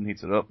food and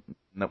heats it up.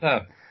 Nope.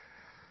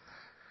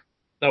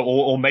 No,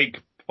 or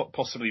make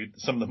possibly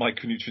some of the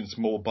micronutrients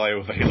more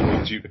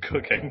bioavailable due to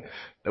cooking.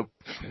 Nope.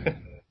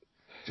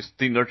 Just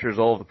denurtures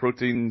all of the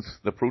proteins,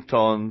 the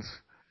protons.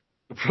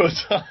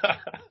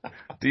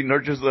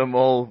 Denurtures them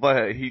all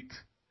via heat.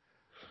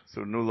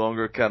 So no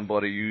longer can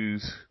body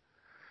use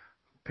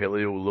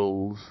paleo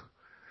lols.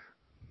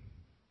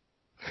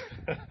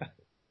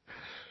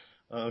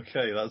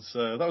 Okay,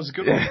 that was a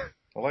good one.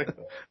 I like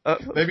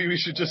that. Maybe we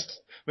should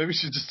just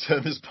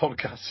turn this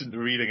podcast into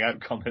reading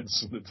out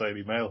comments from the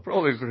Daily Mail.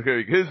 Probably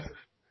very good.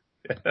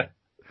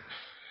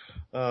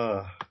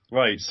 Yeah.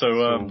 Right.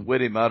 So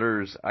Witty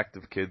Matters,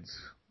 active kids.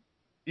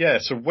 Yeah.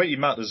 So Weighty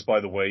Matters, by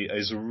the way,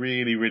 is a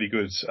really, really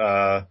good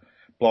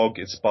blog.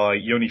 It's by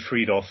Yoni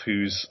Friedhoff,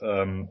 who's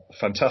a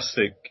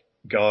fantastic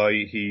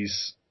guy.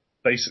 He's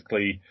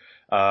basically,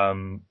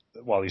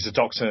 he's a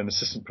doctor and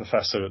assistant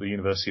professor at the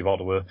University of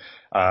Ottawa,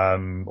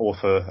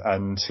 author,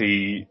 and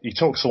he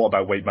talks a lot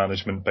about weight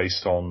management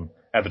based on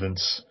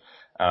evidence.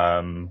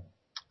 And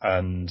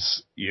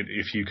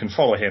if you can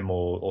follow him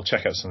or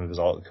check out some of his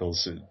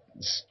articles,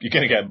 you're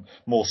going to get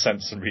more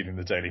sense than reading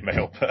the Daily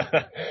Mail.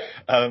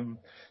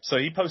 So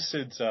he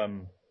posted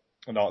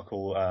an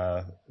article.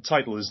 The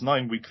title is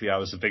 9 weekly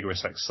hours of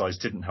vigorous exercise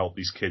didn't help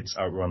these kids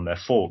outrun their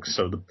forks.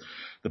 So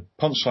the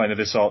punchline of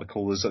this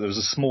article is that there was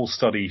a small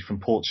study from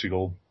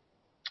Portugal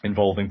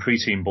involving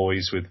preteen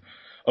boys with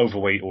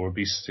overweight or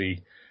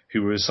obesity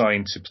who were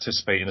assigned to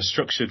participate in a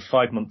structured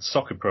 5-month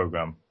soccer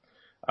program.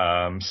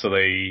 So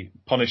they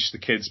punished the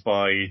kids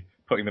by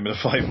putting them in a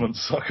 5-month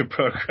soccer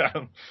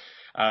program.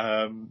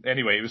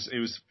 Anyway, it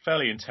was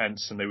fairly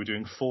intense, and they were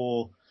doing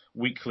 4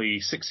 weekly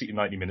 60 to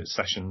 90 minute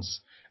sessions,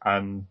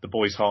 and the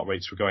boys' heart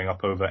rates were going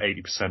up over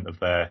 80% of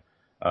their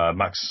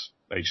max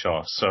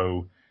HR.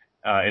 So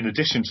in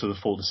addition to the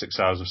 4 to 6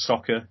 hours of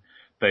soccer,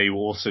 they were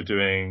also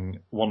doing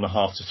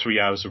 1.5 to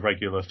 3 hours of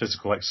regular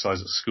physical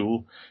exercise at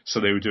school. So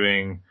they were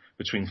doing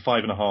between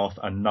 5.5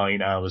 and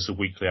 9 hours of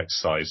weekly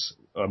exercise.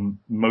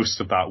 Most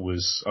of that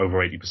was over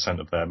 80%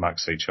 of their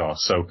max HR.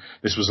 So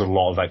this was a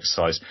lot of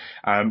exercise.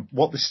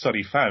 What this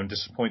study found,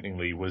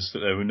 disappointingly, was that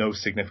there were no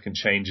significant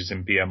changes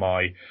in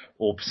BMI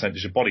or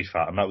percentage of body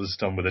fat. And that was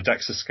done with a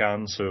DEXA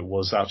scan, so it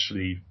was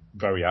actually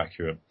very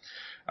accurate.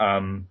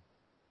 And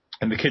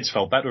the kids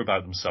felt better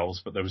about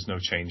themselves, but there was no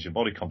change in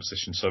body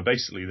composition. So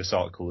basically this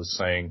article is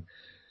saying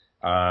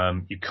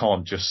you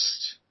can't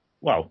just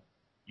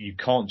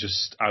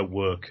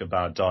outwork a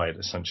bad diet,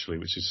 essentially,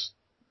 which is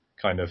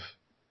kind of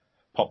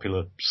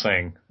popular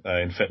saying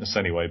in fitness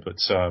anyway. But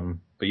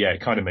yeah, it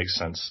kind of makes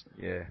sense.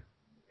 Yeah.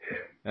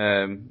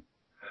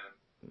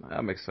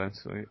 That makes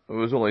sense. It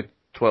was only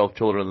 12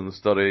 children in the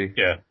study.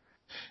 Yeah.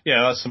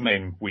 Yeah, that's the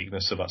main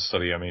weakness of that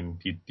study. I mean,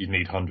 you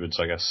need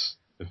hundreds, I guess,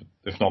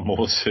 if not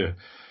more,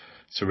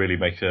 to really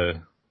make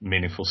a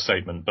meaningful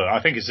statement. But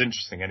I think it's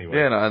interesting anyway.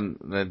 Yeah, and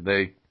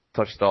they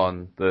touched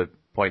on the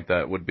point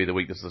that would be the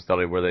weakness of the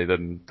study, where they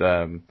didn't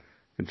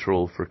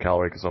control for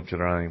calorie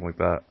consumption or anything like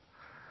that.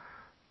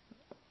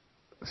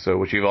 So,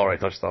 which you've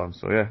already touched on.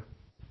 So yeah.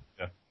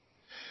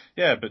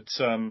 But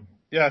I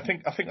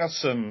think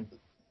that's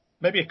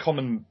maybe a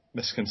common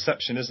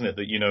misconception, isn't it?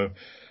 That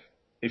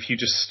if you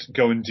just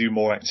go and do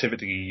more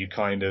activity, you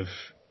kind of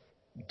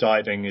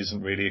dieting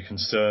isn't really a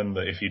concern.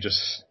 That if you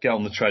just get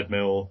on the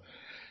treadmill,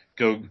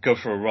 go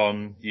for a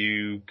run,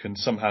 you can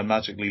somehow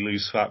magically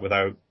lose fat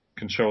without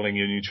controlling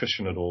your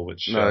nutrition at all,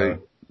 which...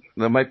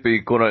 They might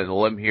be going out on a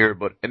limb here,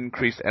 but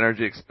increased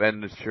energy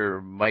expenditure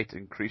might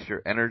increase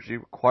your energy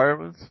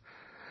requirements,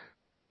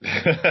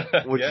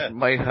 which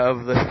might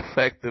have the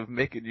effect of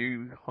making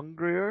you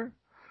hungrier.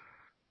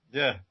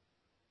 Yeah.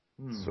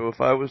 So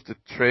if I was to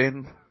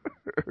train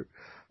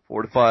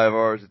 4 to 5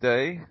 hours a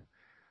day,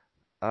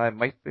 I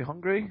might be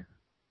hungry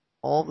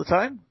all the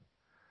time.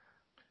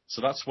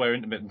 So that's where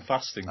intermittent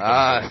fasting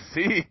comes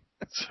in. See?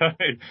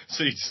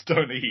 So you just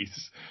don't eat,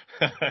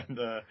 and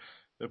the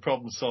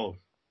problem's solved.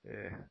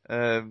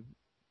 Yeah.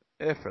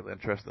 Fairly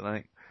interesting.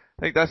 I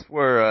think that's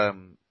where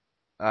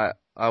I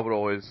would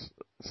always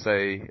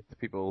say to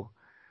people,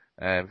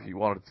 if you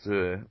wanted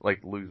to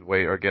lose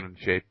weight or get in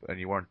shape and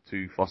you weren't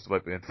too fussed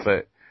about being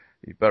fit,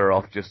 you're better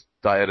off just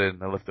dieting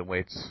and lifting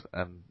weights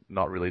and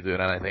not really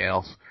doing anything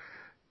else.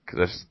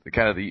 Because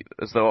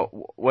it's the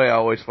way I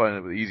always find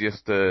it the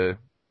easiest to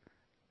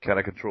kind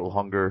of control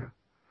hunger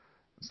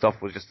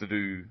stuff was just to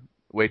do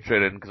weight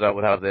training, because that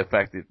would have the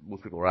effect that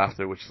most people are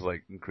after, which is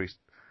increased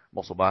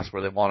muscle mass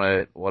where they want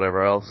it,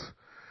 whatever else.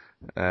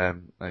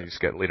 And you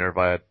just get leaner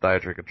via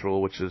dietary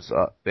control, which is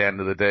at the end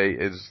of the day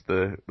is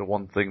the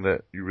one thing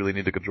that you really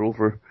need to control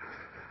for.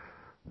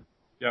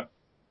 Yeah,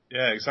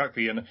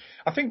 exactly. And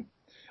I think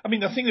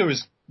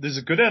there's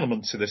a good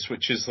element to this,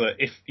 which is that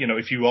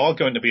if you are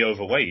going to be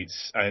overweight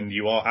and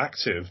you are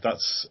active,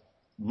 that's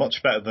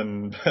much better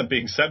than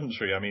being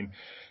sedentary. I mean,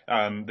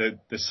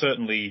 there's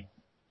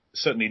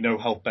certainly no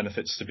health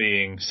benefits to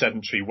being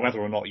sedentary, whether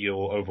or not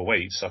you're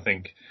overweight. I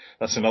think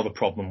that's another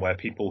problem where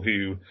people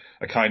who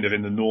are kind of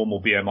in the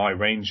normal BMI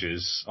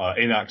ranges are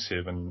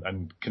inactive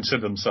and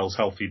consider themselves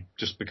healthy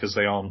just because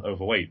they aren't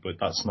overweight. But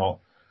that's not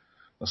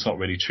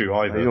really true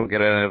either. You don't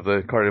get any of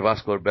the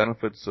cardiovascular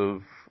benefits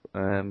of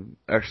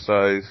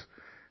exercise.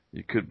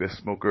 You could be a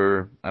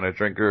smoker and a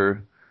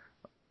drinker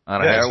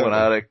and a heroin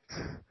addict,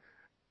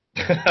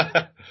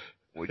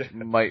 which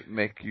might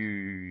make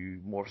you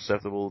more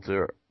susceptible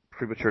to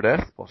premature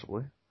death,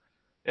 possibly.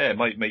 Yeah, it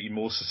might make you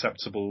more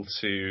susceptible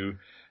to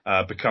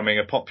becoming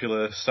a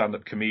popular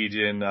stand-up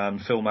comedian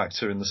and film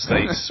actor in the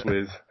States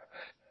with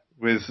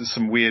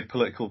some weird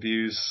political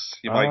views.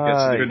 You might get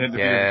to do an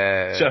interview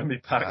with Jeremy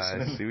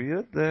Paxman. I see what you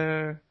did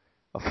there.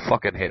 I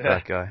fucking hate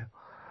that guy.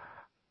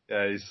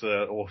 Yeah, he's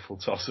an awful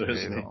tosser, isn't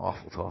he? He's an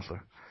awful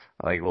tosser.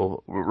 I think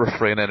we'll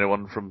refrain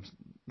anyone from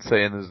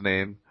saying his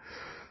name.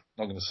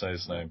 Not going to say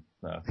his name.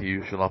 No.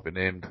 He shall not be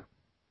named.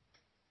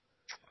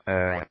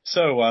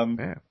 So,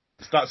 Yeah.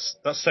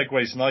 that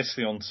segues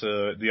nicely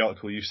onto the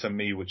article you sent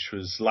me, which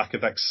was lack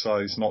of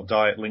exercise, not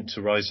diet, linked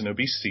to rise in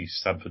obesity,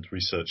 Stanford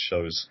research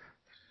shows.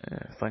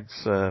 Thanks,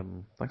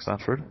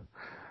 Stanford.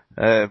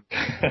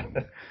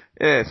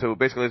 Yeah, so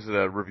basically this is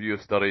a review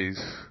of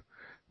studies,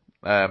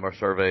 or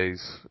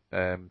surveys,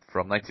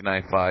 from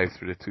 1995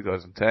 through to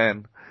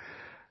 2010.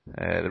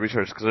 The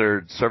research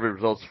considered survey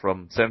results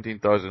from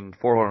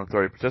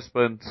 17,430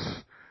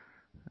 participants,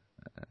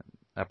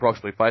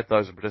 approximately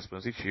 5,000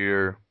 participants each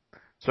year.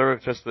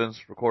 Survey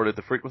participants recorded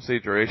the frequency,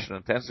 duration,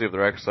 and intensity of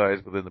their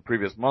exercise within the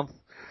previous month.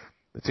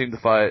 The team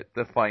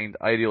defined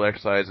ideal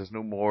exercise as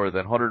no more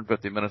than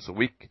 150 minutes a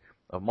week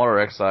of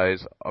moderate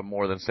exercise or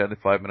more than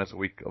 75 minutes a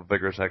week of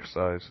vigorous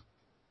exercise.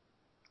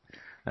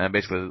 And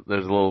basically,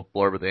 there's a little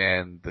blurb at the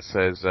end that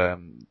says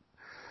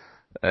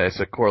it's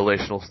a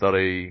correlational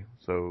study,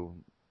 so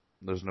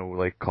there's no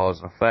like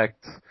cause and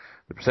effect.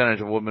 The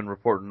percentage of women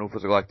reporting no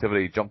physical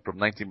activity jumped from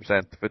 19%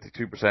 to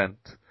 52%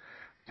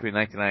 between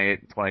 1998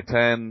 and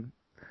 2010.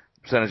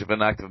 The percentage of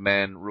inactive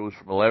men rose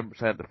from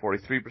 11% to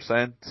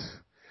 43%.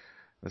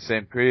 In the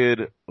same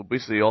period,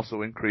 obesity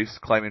also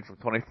increased, climbing from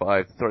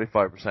 25 to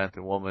 35%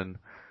 in women,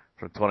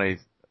 from 20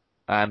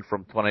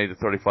 to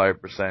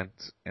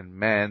 35% in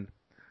men.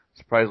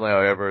 Surprisingly,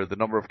 however, the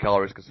number of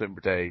calories consumed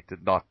per day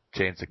did not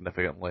change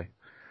significantly.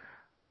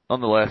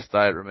 Nonetheless,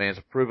 diet remains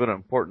a proven and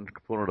important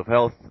component of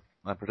health,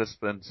 and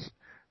participants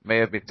may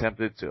have been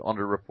tempted to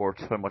underreport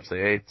how much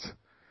they ate.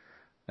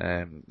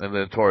 And the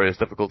notorious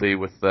difficulty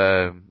with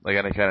like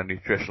any kind of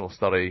nutritional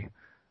study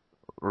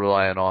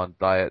relying on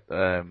diet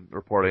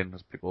reporting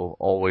is people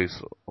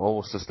almost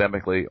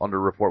systemically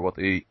underreport what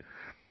they eat.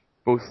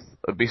 Both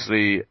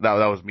obesity, that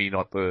was me,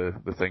 not the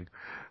thing.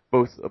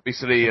 Both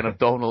obesity and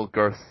abdominal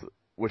girth,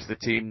 which the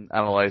team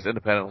analysed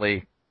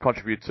independently,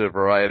 contribute to a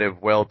variety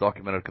of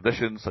well-documented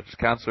conditions such as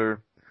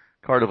cancer,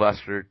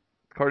 cardiovascular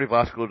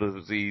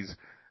disease,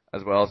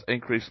 as well as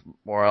increased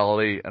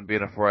mortality and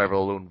being a forever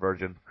alone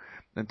virgin.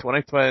 In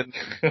 2020,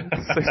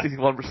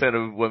 61%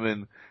 of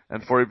women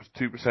and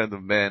 42%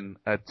 of men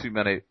had too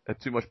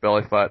much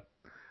belly fat,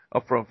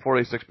 up from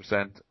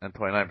 46% and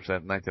 29%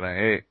 in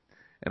 1998.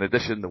 In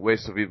addition, the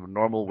waist of even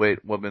normal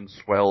weight women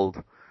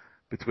swelled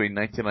between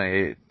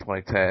 1998 and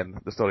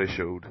 2010, the study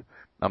showed.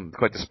 I'm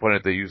quite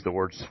disappointed they used the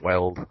word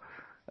swelled.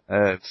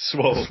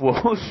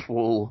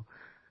 Swole.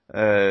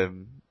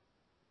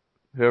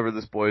 Whoever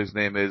this boy's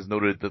name is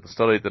noted that the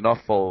study did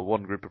not follow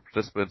one group of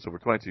participants over a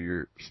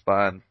 22-year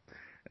span.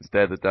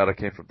 Instead, the data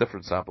came from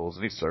different samples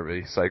in each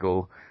survey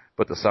cycle,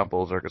 but the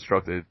samples are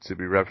constructed to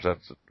be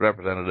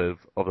representative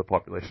of the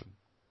population.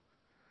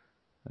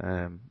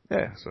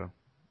 So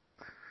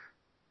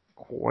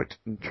quite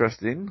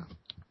interesting.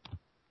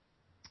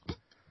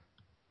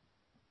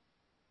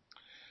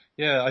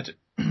 Yeah,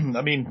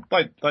 I mean,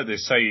 like they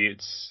say,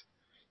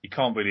 you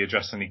can't really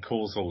address any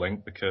causal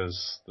link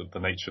because of the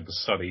nature of the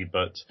study,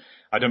 but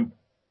I don't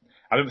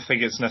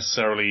think it's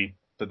necessarily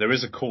that there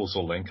is a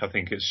causal link. I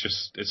think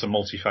it's a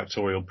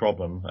multifactorial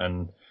problem,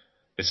 and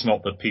it's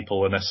not that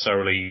people are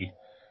necessarily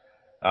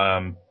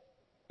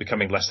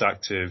becoming less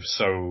active,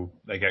 so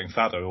they're getting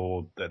fatter,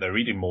 or that they're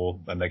eating more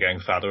and they're getting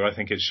fatter. I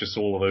think it's just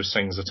all of those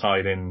things are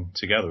tied in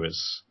together.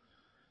 It's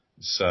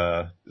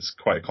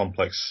quite a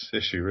complex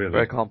issue, really.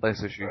 Very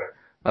complex issue.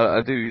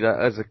 I do that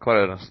as a quite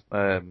honest,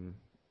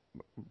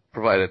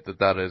 provided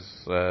that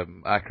is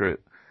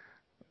accurate.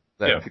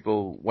 That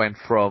people went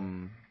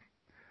from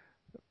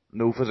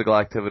no physical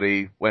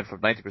activity, went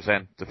from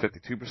 90% to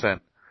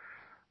 52%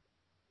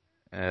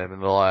 in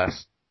the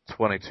last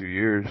 22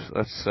 years.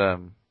 That's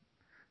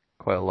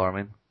quite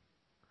alarming.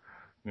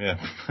 Yeah.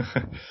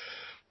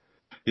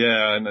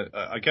 Yeah, and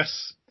I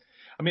guess,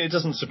 I mean, it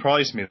doesn't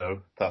surprise me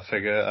though, that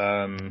figure.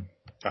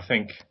 I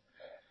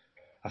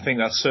think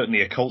that's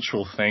certainly a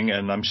cultural thing,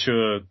 and I'm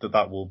sure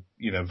that will,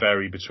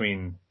 vary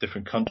between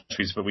different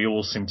countries, but we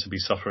all seem to be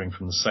suffering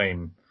from the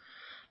same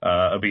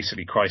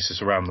obesity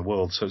crisis around the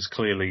world. So it's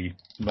clearly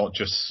not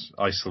just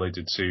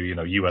isolated to,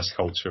 US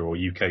culture or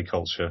UK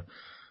culture.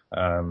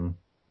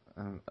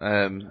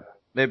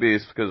 Maybe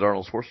it's because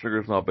Arnold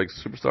Schwarzenegger is not a big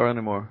superstar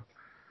anymore.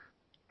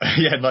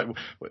 Yeah,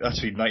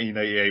 actually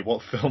 1988,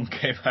 what film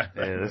came out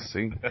then? Yeah, let's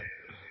see.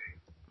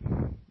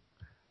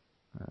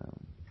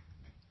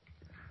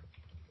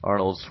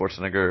 Arnold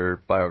Schwarzenegger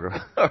biography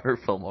or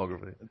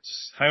filmography.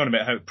 Hang on a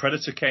minute.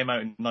 Predator came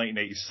out in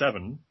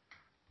 1987,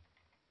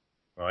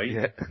 right?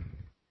 Yeah.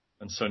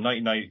 And so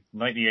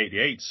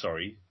 1988,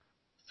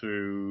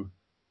 through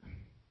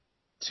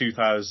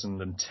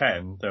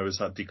 2010, there was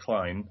that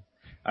decline.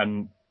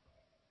 And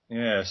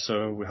yeah,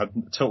 so we had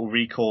Total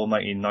Recall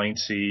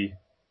 1990.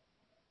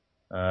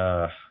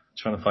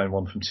 Trying to find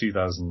one from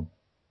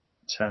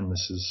 2010.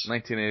 This is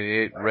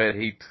 1988, Red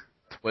Heat.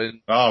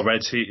 Twins. Oh,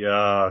 Red Heat,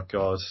 yeah,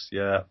 God,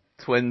 yeah.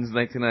 Twins,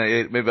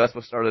 1998, maybe that's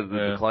what started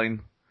the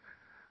decline.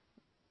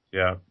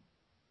 Yeah.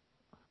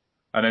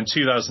 And then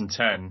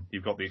 2010,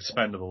 you've got the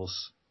Expendables.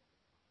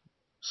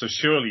 So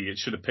surely it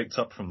should have picked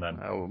up from then.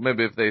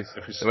 Maybe if they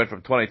went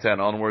from 2010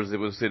 onwards, it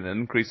was an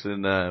increase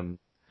in,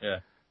 Yeah,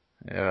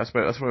 that's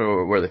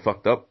where they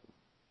fucked up.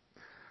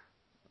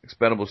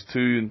 Expendables 2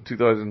 in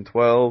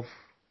 2012.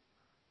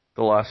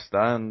 The Last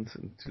Stand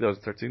in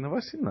 2013. Have I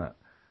seen that?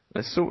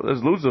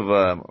 There's loads of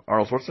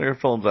Arnold Schwarzenegger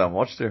films I haven't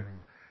watched here.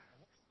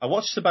 I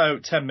watched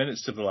about 10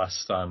 minutes of The Last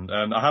Stand,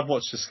 and I have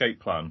watched Escape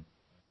Plan.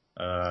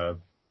 I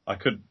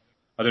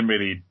didn't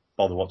really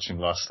bother watching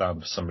The Last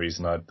Stand for some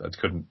reason. I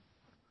couldn't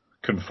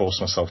force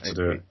myself to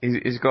do it.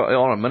 He's got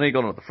on a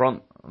minigun at the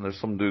front, and there's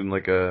some dude in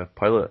like a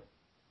pilot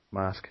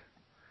mask.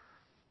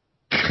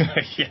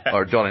 Yeah.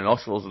 Or Johnny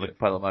Knoxville's in the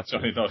pilot mask.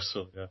 Johnny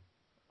Knoxville, yeah.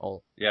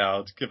 Oh. Yeah,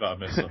 I'll give that a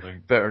miss, I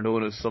think. Better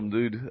known as some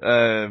dude.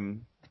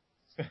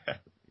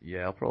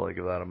 Yeah, I'll probably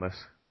give that a miss.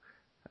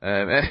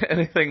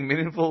 Anything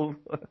meaningful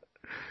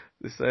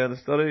to say on the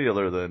study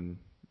other than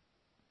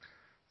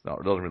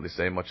it doesn't really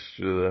say much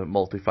to the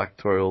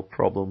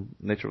multifactorial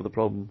nature of the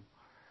problem.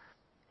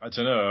 I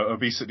don't know,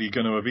 obesity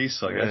gonna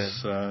obese, I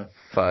guess.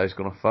 Fat is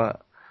gonna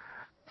fat.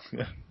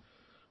 Yeah.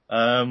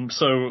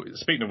 So,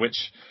 speaking of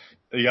which,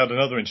 you had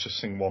another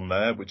interesting one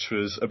there, which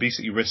was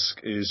obesity risk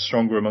is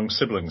stronger among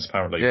siblings,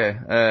 apparently.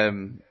 Yeah,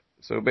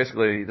 so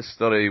basically this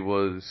study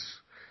was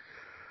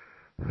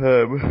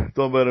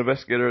done by an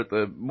investigator at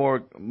the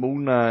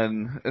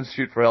Monan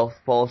Institute for Health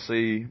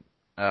Policy,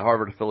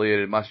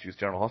 Harvard-affiliated Massachusetts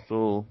General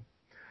Hospital.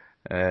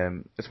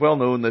 It's well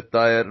known that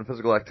diet and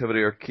physical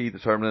activity are key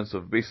determinants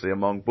of obesity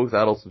among both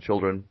adults and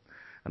children,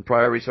 and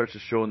prior research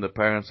has shown that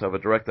parents have a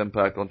direct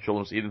impact on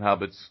children's eating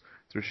habits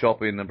through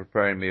shopping and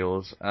preparing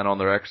meals, and on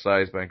their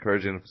exercise by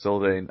encouraging and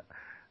facilitating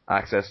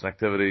access and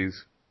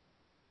activities.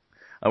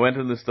 I went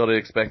into the study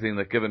expecting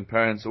that given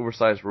parents'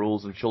 oversized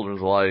roles in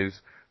children's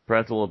lives,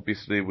 parental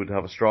obesity would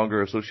have a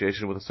stronger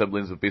association with the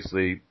siblings'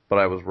 obesity, but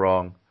I was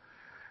wrong.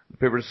 The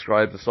paper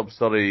describes a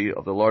sub-study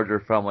of the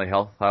larger Family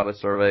Health Habit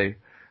Survey,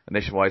 a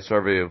nationwide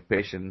survey of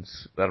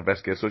patients that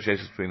investigate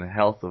associations between the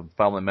health of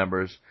family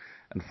members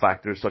and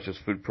factors such as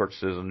food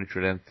purchases and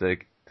nutrient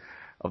intake.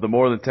 Of the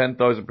more than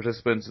 10,000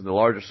 participants in the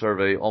larger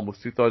survey,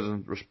 almost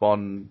 2,000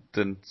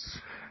 respondents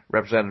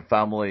represented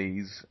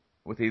families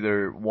with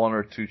either one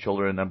or two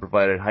children and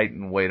provided height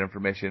and weight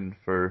information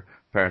for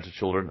parents of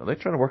children. Are they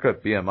trying to work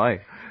out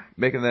BMI?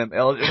 Making them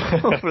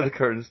eligible for the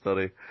current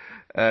study.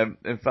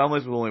 In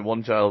families with only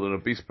one child and an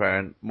obese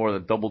parent, more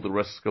than doubled the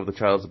risk of the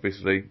child's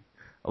obesity,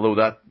 although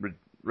that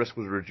risk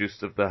was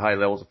reduced if the high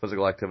levels of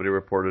physical activity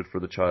reported for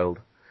the child.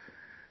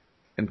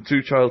 In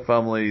two-child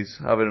families,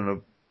 having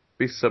an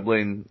obese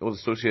sibling was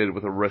associated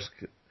with a risk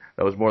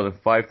that was more than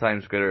 5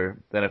 times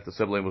greater than if the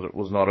sibling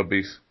was not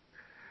obese.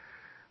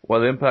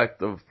 While the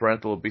impact of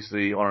parental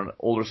obesity on an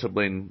older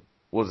sibling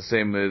was the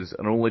same as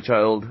an only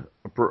child,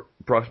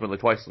 approximately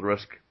twice the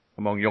risk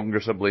among younger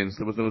siblings,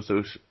 there was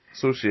no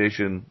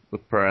association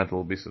with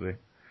parental obesity.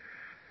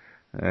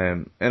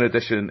 In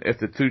addition, if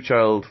the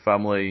two-child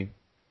family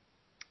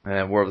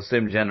were of the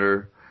same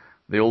gender,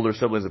 the older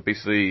sibling's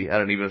obesity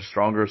had an even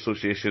stronger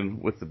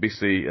association with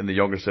obesity in the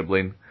younger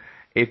sibling,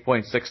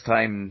 8.6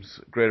 times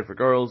greater for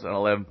girls and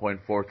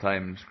 11.4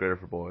 times greater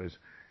for boys.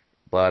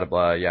 Blah, blah,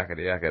 blah,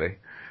 yakety,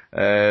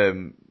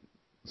 yakety.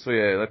 So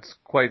yeah, that's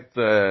quite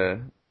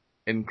the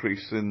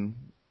increase in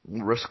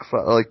risk,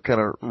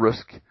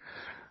 risk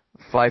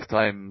 5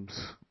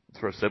 times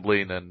for a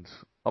sibling and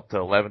up to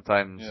 11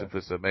 times if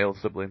it's a male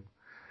sibling.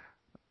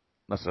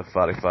 That's a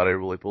fatty,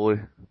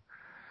 roly-poly.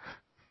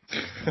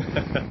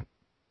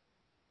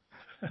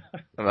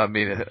 I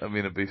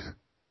mean obese.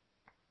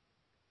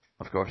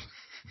 Of course.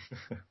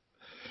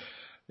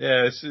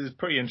 Yeah, it's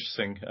pretty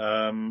interesting.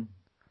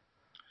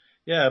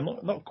 Yeah, I'm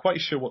not quite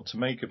sure what to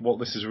make of what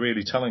this is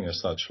really telling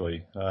us,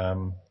 actually.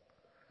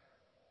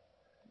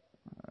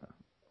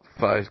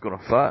 Fat is gonna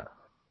fat.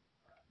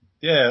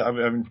 Yeah, I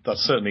mean,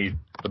 that's certainly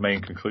the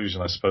main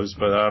conclusion, I suppose.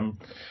 But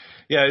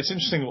yeah, it's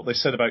interesting what they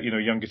said about,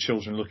 younger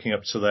children looking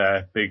up to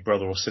their big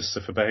brother or sister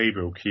for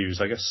behavioural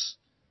cues. I guess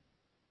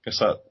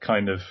that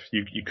kind of,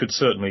 you could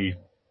certainly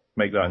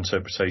make that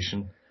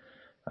interpretation.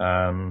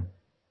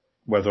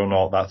 Whether or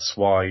not that's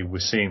why we're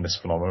seeing this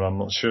phenomenon, I'm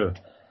not sure.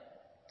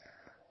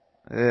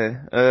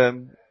 Yeah,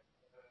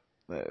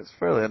 it's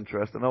fairly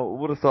interesting. I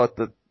would have thought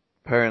that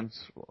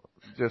parents,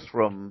 just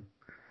from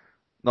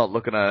not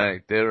looking at any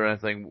data or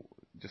anything,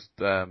 just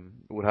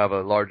would have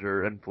a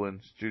larger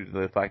influence due to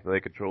the fact that they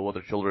control what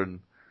their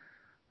children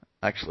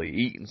actually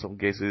eat in some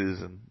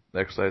cases and the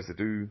exercise they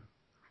do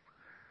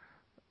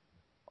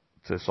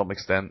to some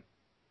extent,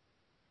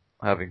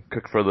 having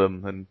cooked for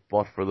them and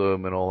bought for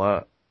them and all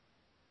that.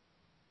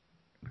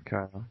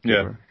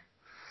 Yeah.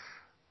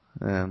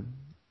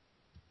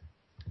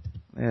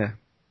 Yeah.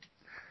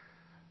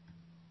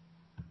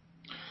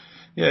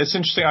 Yeah, it's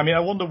interesting. I mean, I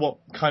wonder what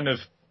kind of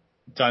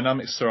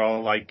dynamics there are,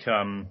 like,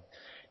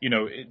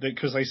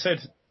 because they said,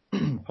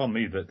 pardon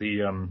me, that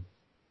the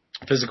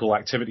physical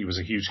activity was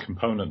a huge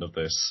component of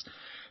this.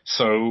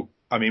 So,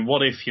 I mean,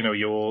 what if,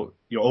 your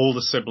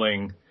older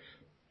sibling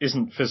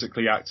isn't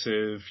physically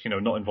active,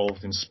 not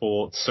involved in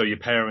sports, so your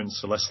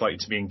parents are less likely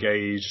to be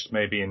engaged,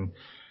 maybe in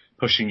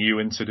pushing you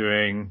into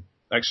doing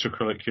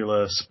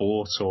extracurricular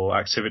sport or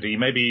activity.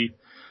 Maybe,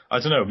 I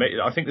don't know,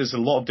 I think there's a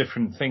lot of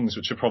different things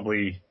which are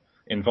probably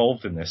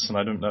involved in this, and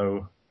I don't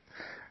know.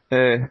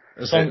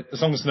 As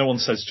long as no one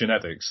says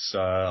genetics,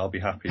 I'll be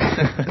happy.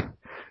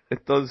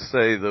 It does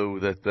say though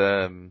that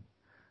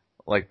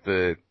like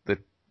the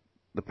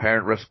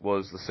parent risk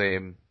was the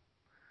same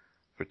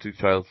for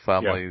two-child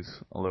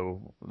families,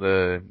 although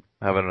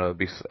having an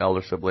obese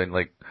elder sibling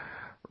like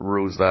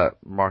rose that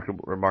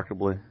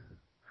remarkably.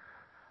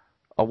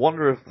 I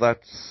wonder if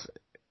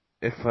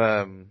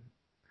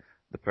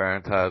the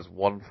parent has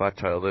one fat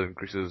child, it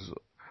increases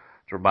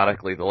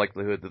dramatically the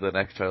likelihood that the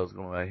next child is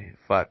going to be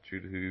fat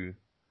due to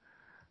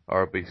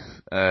or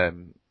obese,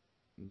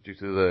 due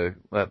to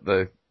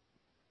the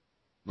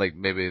like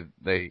maybe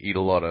they eat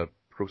a lot of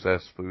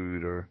processed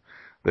food, or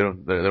they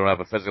don't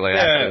have a physically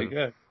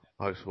active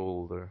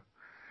household, or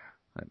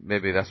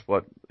maybe that's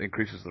what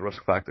increases the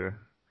risk factor.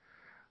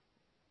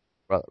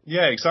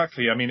 Yeah,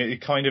 exactly. I mean,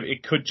 it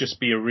could just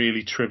be a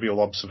really trivial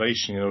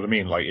observation. You know what I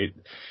mean? Like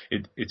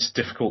it's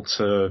difficult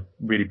to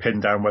really pin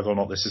down whether or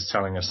not this is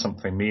telling us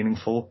something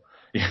meaningful.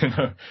 You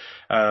know,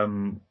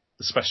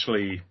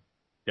 especially,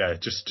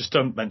 just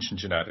don't mention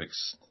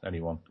genetics,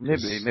 anyone.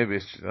 Maybe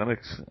it's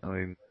genetics. I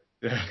mean,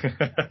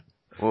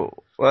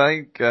 well, I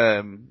think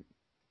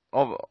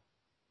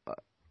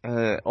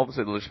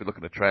obviously they'll just be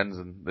looking at trends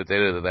and the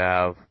data that they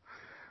have.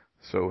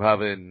 So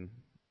having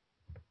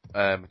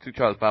a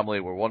two-child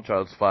family where one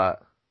child's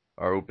fat,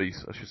 or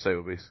obese, I should say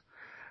obese,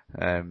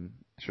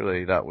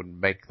 surely that would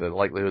make the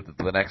likelihood that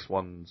the next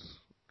one's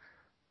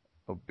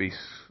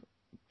obese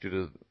due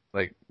to,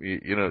 like,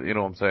 you know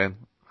what I'm saying?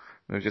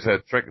 It was just a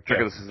trick of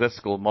the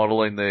statistical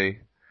modeling they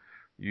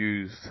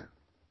used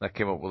that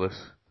came up with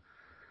this,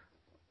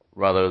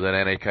 rather than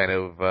any kind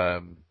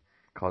of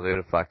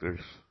causative factors.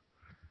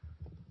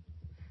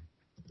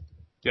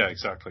 Yeah,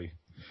 exactly.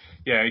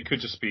 Yeah, it could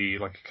just be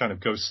like a kind of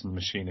ghost in the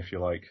machine, if you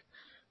like.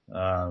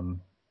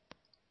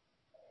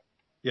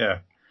 Yeah.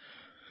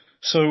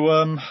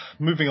 So,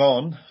 moving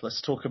on,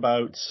 let's talk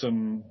about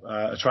some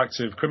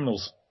attractive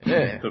criminals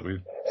that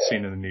we've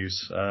seen in the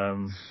news.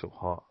 So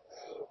hot.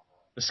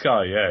 This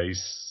guy,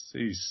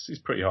 he's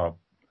pretty hot.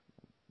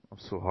 I'm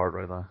so hard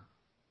right now.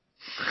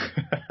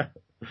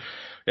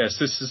 Yes,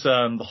 this is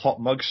the hot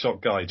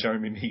mugshot guy,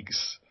 Jeremy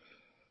Meeks.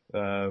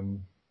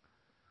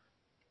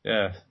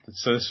 Yeah,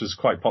 so this was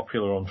quite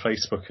popular on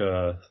Facebook.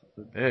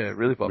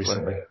 Really popular.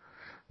 Recently.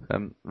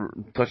 I'm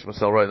touching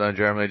myself right now,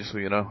 Jeremy, just so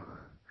you know.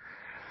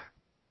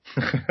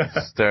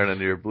 Staring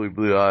into your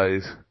blue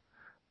eyes.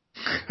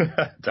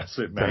 That's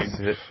it, mate. That's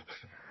it.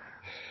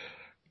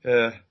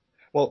 Yeah.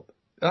 Well,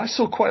 I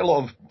saw quite a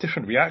lot of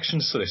different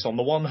reactions to this. On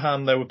the one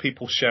hand, there were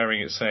people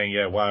sharing it saying,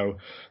 yeah, wow,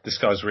 this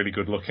guy's really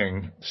good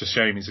looking. It's a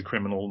shame he's a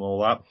criminal and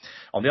all that.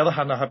 On the other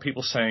hand, I had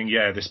people saying,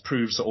 yeah, this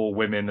proves that all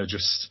women are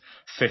just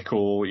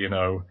fickle,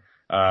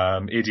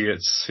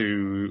 idiots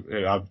who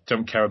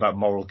don't care about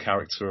moral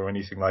character or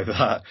anything like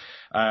that.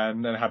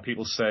 And then I had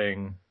people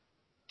saying,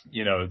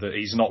 that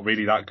he's not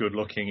really that good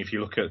looking. If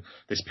you look at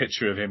this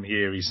picture of him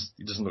here, he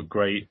doesn't look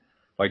great.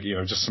 Like,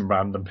 just some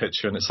random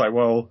picture. And it's like,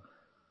 well,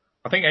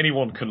 I think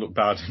anyone can look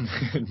bad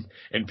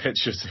in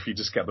pictures if you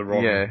just get the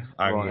wrong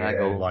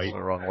angle, light.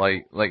 Or wrong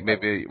light. Like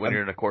maybe when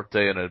you're in a court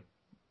day in a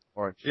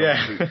orange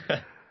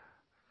jumpsuit.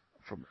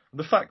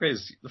 The fact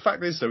is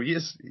though,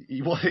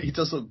 he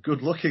does look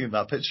good looking in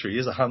that picture. He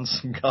is a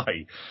handsome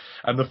guy,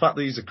 and the fact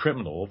that he's a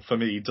criminal for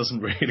me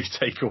doesn't really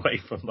take away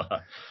from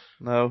that.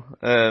 No,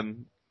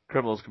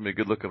 criminals can be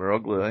good looking or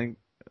ugly, I think,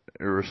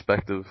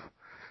 irrespective.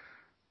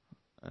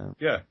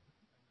 Yeah.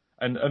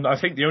 And I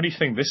think the only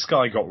thing this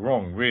guy got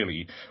wrong,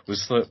 really,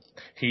 was that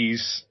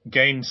he's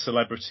gained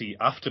celebrity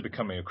after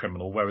becoming a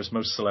criminal, whereas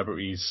most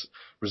celebrities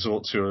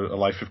resort to a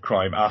life of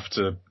crime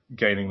after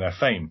gaining their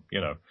fame,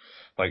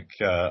 Like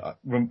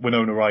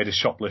Winona Ryder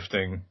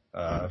shoplifting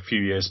a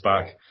few years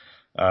back,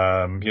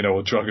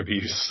 or drug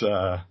abuse.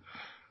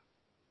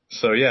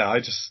 So yeah,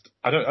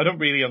 I don't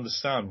really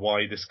understand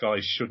why this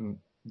guy shouldn't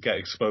get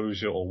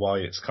exposure, or why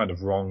it's kind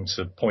of wrong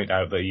to point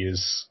out that he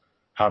is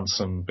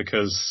handsome,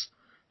 because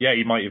yeah,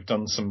 he might have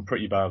done some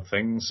pretty bad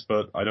things,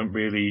 but I don't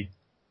really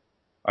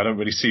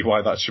see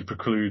why that should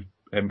preclude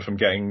him from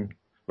getting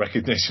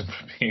recognition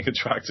for being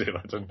attractive.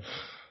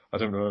 I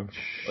don't know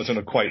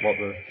quite what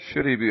the...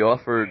 Should he be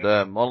offered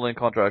modeling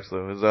contracts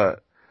though? Is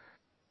that...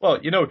 Well,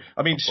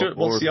 I mean,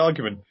 what's the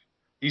argument?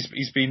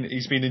 He's been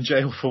in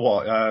jail for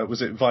what?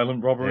 Was it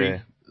violent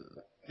robbery?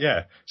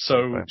 Yeah.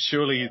 So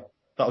surely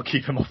that'll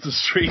keep him off the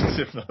streets,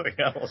 if nothing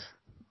else.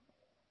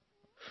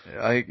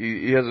 Yeah,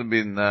 he hasn't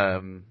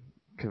been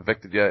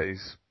convicted yet.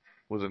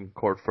 Was in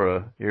court for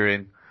a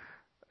hearing.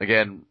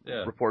 Again,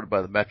 reported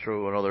by the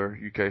Metro, another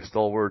UK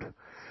stalwart.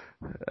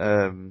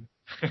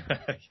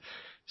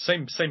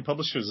 Same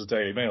publisher as the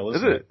Daily Mail,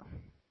 isn't it?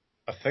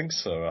 I think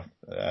so.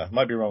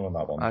 Might be wrong on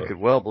that one. I could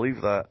well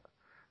believe that.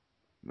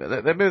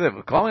 Maybe they have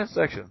a comment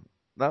section.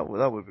 That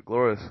would be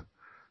glorious.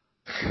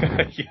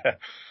 Yeah.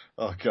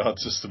 Oh God,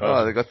 just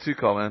about. Oh, they got 2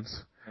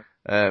 comments.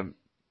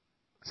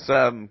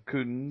 Sam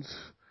Coons,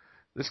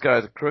 this guy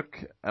is a crook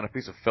and a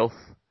piece of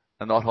filth,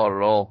 and not hot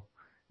at all.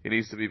 He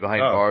needs to be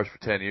behind bars for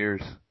 10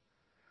 years.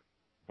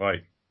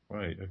 Right,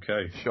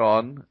 okay.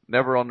 Sean,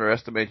 never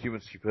underestimate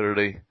human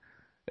stupidity.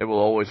 it will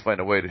always find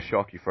a way to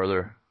shock you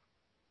further.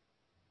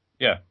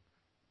 Yeah.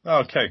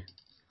 Okay.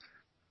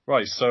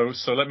 Right. So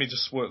let me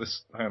just work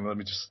this. Hang on. Let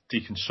me just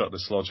deconstruct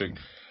this logic.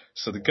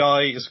 So the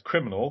guy is a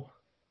criminal.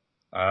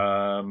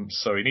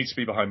 So he needs to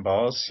be behind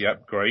bars.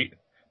 Yep. Great.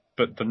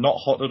 But the not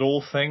hot at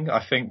all thing,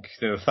 I think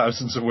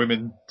thousands of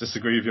women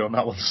disagree with you on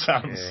that one,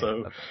 Sam. Yeah,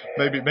 So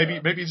maybe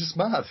he's just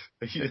mad.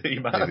 Are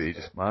you mad? maybe he's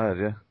just mad,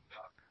 yeah.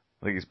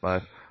 I think he's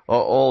mad.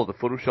 All the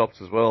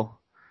photoshops as well.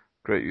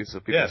 Great use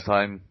of people's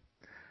time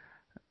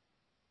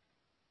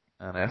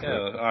and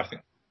effort.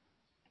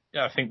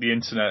 I think the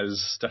internet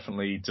has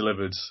definitely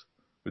delivered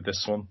with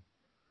this one.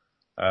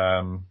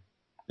 I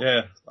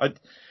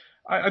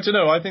don't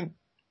know. I think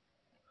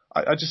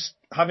I just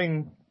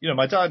having,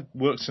 my dad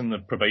works in the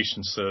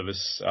probation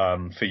service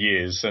for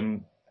years,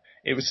 and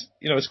it was,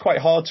 it's quite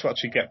hard to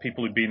actually get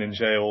people who've been in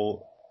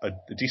jail a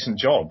decent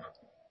job.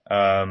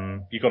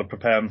 You've got to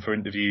prepare them for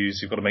interviews.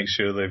 You've got to make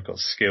sure they've got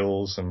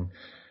skills, and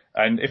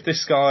if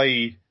this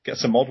guy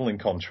gets a modelling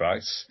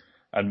contract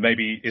and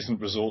maybe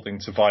isn't resorting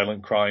to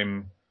violent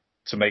crime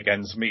to make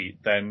ends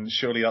meet, then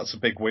surely that's a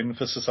big win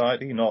for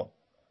society, not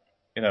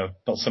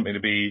something to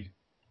be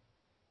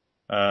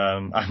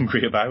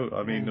angry about.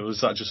 I mean,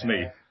 was that just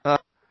me?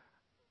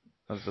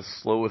 That's the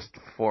slowest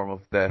form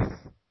of death.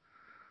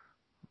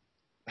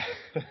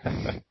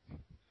 Yes.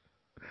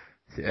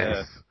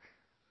 Yeah.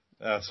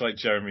 That's right,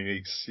 Jeremy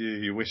Meeks.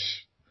 You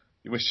wish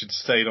you'd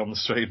stayed on the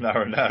straight and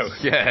narrow now.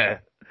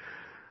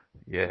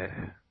 Yeah.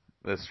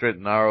 The straight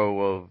and narrow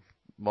of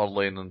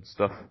modelling and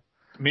stuff.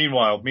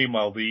 Meanwhile,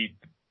 the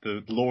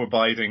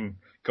law-abiding,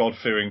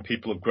 God-fearing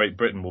people of Great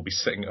Britain will be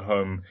sitting at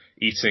home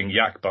eating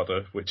yak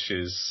butter, which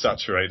is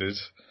saturated,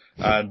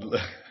 and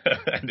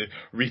and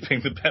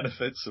reaping the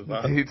benefits of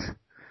that. Indeed.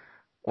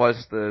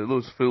 Whilst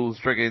those fools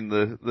drinking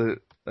the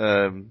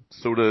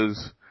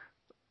sodas,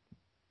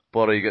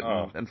 body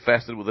getting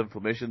infested with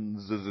inflammation.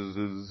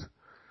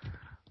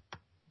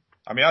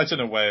 I mean, I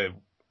don't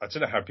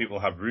know how people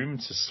have room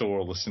to store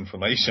all this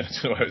information. I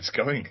don't know where it's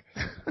going.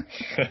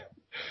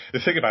 You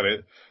think about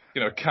it,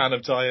 a can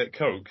of Diet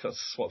Coke,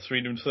 that's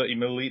 330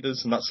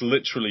 milliliters, and that's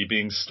literally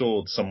being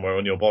stored somewhere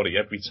on your body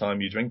every time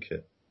you drink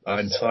it. An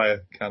entire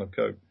can of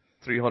Coke.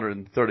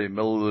 330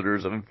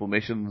 milliliters of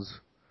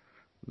inflammations.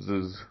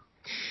 You're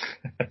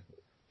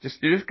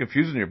just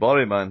confusing your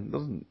body, man. It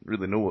doesn't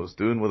really know what it's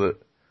doing with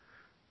it.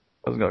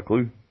 Hasn't got a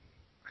clue.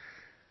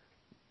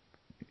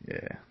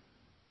 Yeah.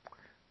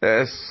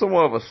 It's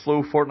somewhat of a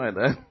slow fortnight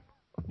then.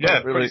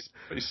 Yeah, really.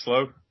 Pretty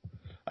slow.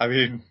 I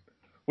mean,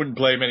 wouldn't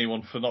blame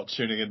anyone for not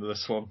tuning into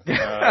this one.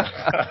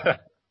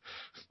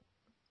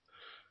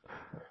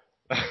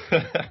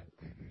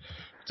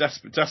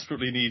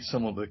 Desperately need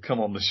someone to come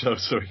on the show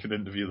so we can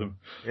interview them.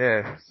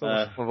 Yeah,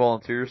 someone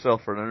volunteer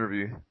yourself for an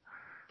interview.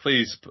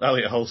 Please,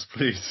 Elliot Hulse,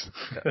 please.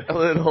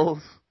 Elliot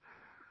Hulse,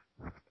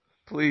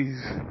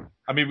 please.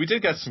 I mean, we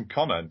did get some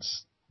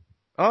comments.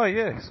 Oh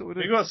yeah, so we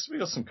did. We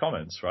got some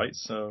comments, right?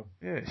 So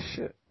yeah,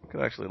 shit, we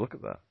could actually look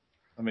at that.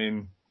 I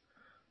mean,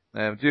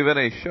 do you have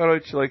any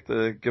shout-outs you'd like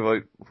to give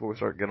out before we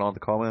start getting on to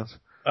comments?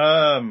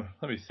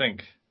 Let me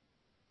think.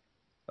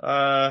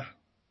 I'm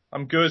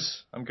good.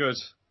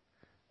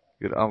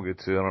 Good, I'm good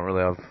too. I don't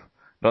really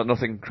have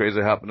nothing crazy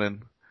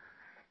happening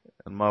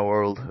in my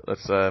world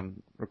that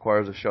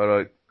requires a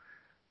shout-out.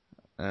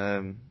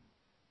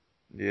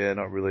 Yeah,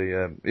 not really.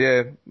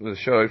 There's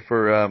a shout-out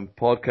for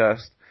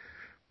podcast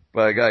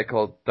by a guy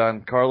called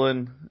Dan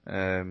Carlin.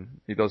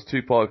 He does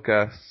two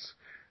podcasts.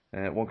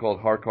 One called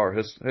Hardcore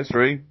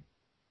History,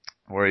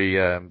 where he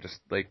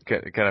just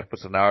kind of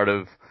puts a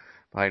narrative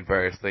behind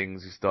various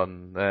things he's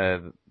done.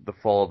 The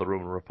fall of the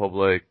Roman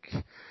Republic,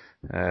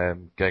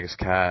 Genghis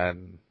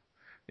Khan.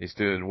 He's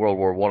doing World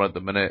War I at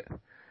the minute,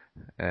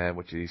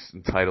 which he's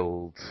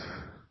entitled,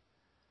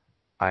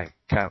 I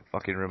can't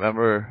fucking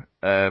remember.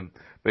 But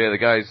yeah, the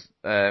guys,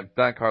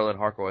 Dan Carlin,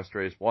 Hardcore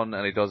History is one,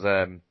 and he does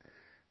Dan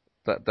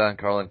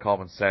Carlin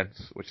Common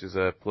Sense, which is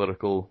a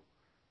political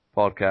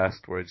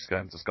podcast where he just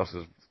kind of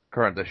discusses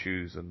current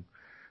issues, and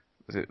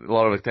a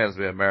lot of it tends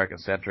to be American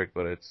centric,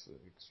 but it's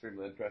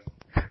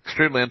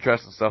extremely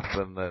interesting stuff.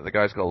 And the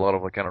guy's got a lot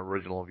of kind of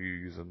original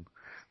views, and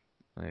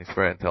he's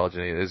very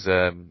intelligent. His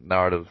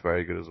narrative's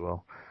very good as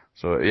well.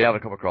 So if you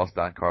haven't come across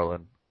Dan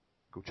Carlin,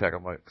 go check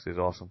him out because he's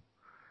awesome.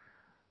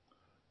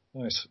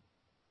 Nice.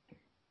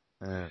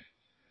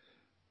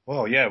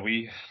 Well, yeah,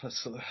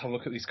 let's have a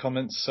look at these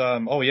comments.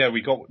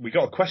 We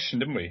got a question,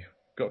 didn't we?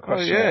 Got a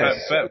question. Oh,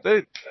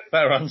 yeah.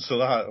 Better answer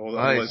that, or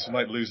otherwise we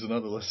might lose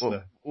another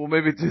listener. We'll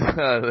maybe do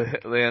that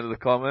at the end of the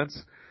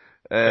comments.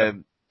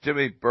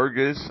 Jimmy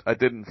Burgess, I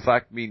did in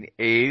fact mean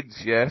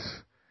AIDS,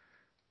 yes.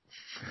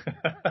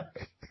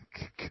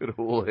 Good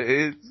old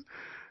AIDS.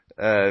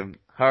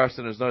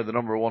 Harrison is now the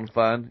number 1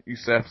 fan.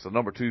 Youssef's the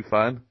number 2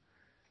 fan.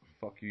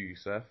 Fuck you,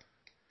 Youssef.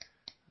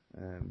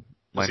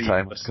 My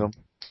time has come.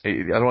 I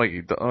don't think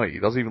he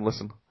doesn't even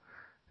listen.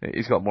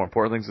 He's got more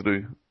important things to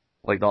do,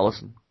 like not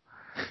listen.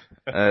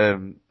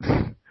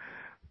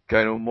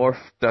 Gynomorph,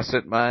 that's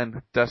it,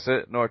 man. That's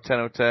it. Nor 10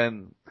 out of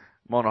 10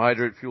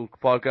 monohydrate fuel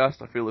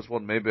podcast. I feel this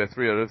one maybe a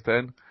 3 out of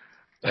 10.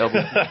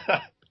 elbows,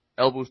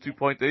 elbows too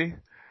pointy.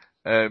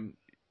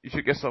 You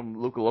should get some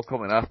local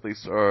upcoming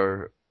athletes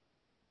or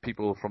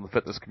people from the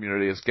fitness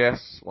community as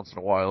guests once in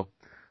a while.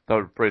 That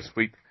would be pretty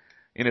sweet.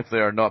 Even if they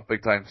are not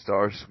big time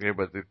stars, we're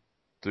able to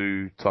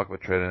do talk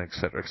about training,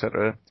 etc.,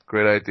 etc.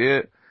 Great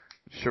idea.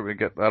 Sure, we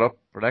can get that up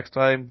for next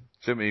time.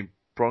 Jimmy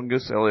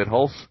Brungus, Elliot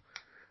Hulse.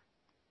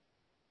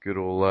 Good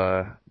old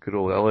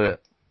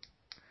Elliot.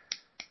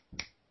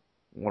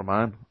 What a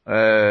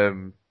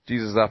man.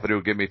 Jesus, that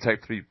video gave me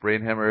type 3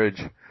 brain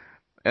hemorrhage.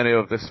 Any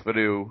of his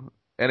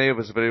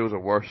videos are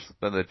worse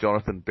than the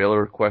Jonathan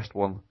Baylor quest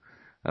one.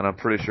 And I'm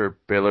pretty sure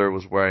Baylor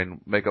was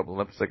wearing makeup and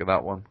lipstick in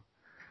that one.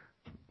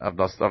 I've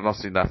not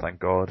seen that, thank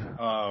God.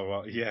 Oh,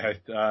 well, yeah,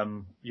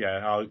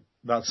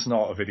 that's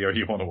not a video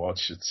you want to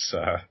watch. It's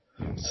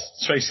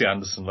Tracy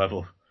Anderson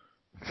level.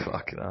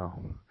 Fucking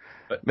hell.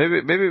 But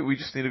maybe we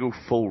just need to go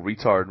full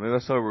retard. Maybe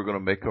that's how we're going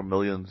to make our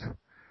millions.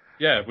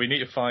 Yeah, we need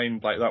to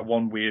find like that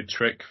one weird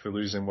trick for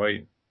losing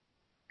weight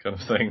kind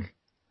of thing.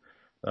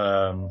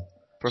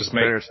 Just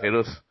trainers hate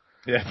us.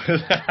 Yeah,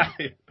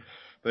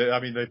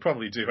 they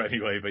probably do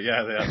anyway, but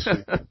yeah,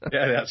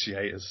 they actually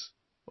hate us.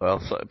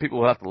 Well, so people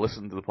will have to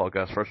listen to the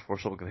podcast first before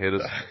someone can hate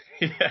us.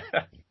 Yeah.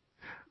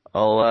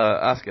 I'll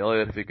ask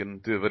Elliot if he can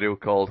do a video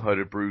called How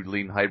to Brew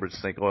Lean Hybrid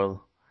Snake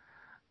Oil.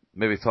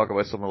 Maybe talk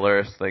about some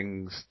hilarious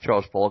things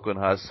Charles Poliquin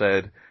has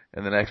said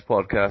in the next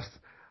podcast.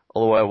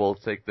 Although I will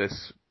take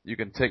this, you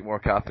can take more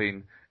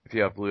caffeine if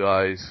you have blue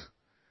eyes.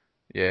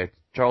 Yeah,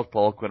 Charles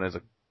Poliquin is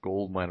a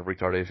gold mine of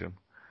retardation.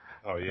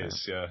 Oh,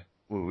 yes, yeah.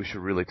 We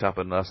should really tap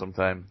into that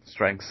sometime.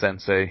 Strength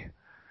Sensei.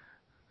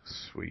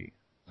 Sweet.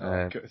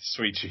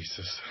 Sweet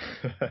Jesus.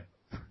 Do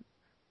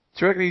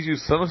you reckon he's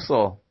used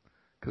Cinosol?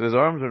 Because his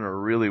arms are in a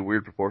really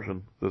weird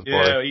proportion.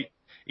 Yeah,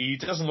 he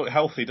doesn't look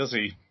healthy, does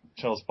he,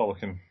 Charles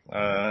Poliquin?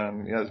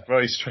 It's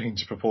very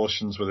strange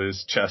proportions with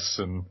his chest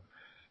and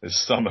his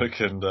stomach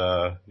and,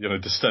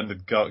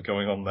 distended gut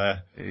going on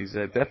there. He's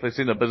definitely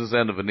seen the business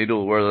end of a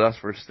needle, whether that's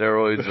for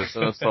steroids or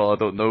Cinosol, I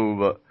don't know,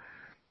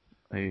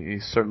 but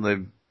he's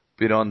certainly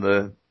been on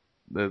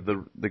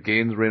the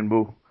gains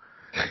rainbow.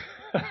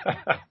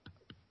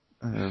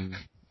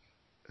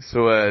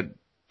 So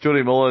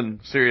Jody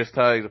Mullen, serious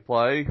tags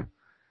apply.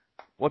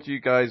 What do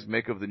you guys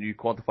make of the new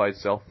quantified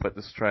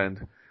self-fitness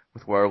trend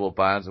with wearable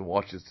bands and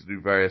watches to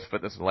do various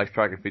fitness and life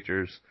tracking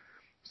features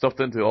stuffed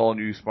into all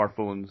new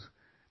smartphones?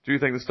 Do you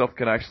think this stuff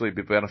can actually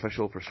be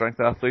beneficial for strength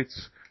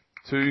athletes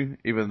too,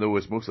 even though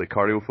it's mostly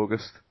cardio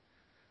focused?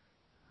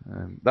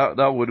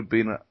 That would have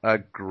been a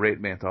great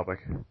main topic.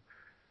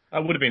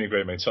 That would have been a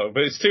great main topic,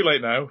 but it's too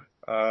late now.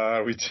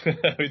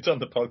 We've done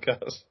the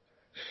podcast.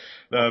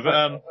 No, but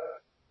I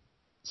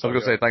was going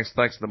to say thanks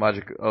to the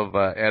magic of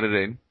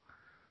editing.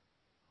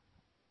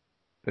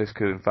 This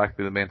could in fact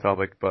be the main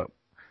topic, but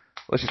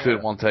let's just do it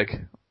in one take.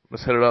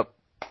 Let's hit it up.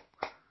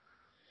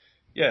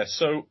 Yeah,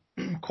 so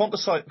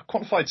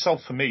quantified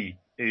self for me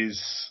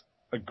is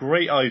a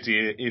great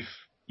idea if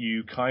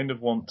you kind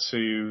of want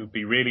to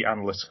be really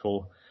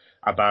analytical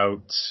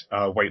about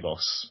weight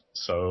loss.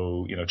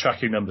 So,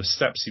 tracking number of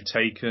steps you've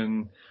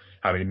taken,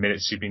 how many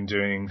minutes you've been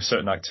doing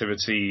certain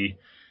activity,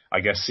 I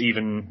guess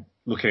even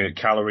looking at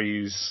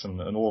calories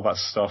and all that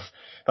stuff.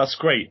 That's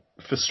great.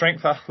 For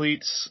strength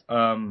athletes,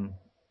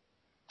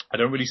 I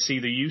don't really see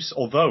the use,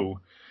 although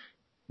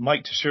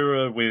Mike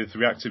Teixeira with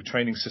reactive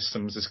training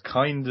systems is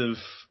kind of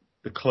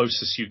the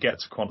closest you get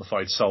to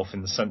quantified self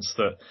in the sense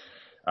that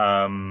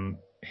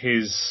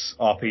his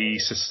RPE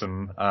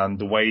system and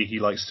the way he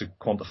likes to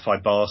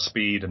quantify bar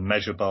speed and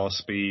measure bar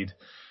speed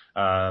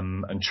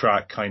and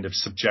track kind of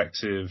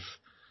subjective,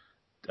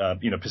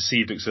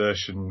 perceived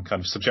exertion, kind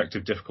of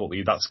subjective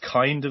difficulty, that's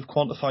kind of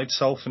quantified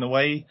self in a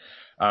way.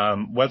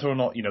 Whether or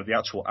not, the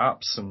actual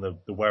apps and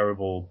the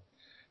wearable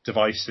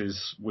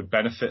devices would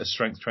benefit a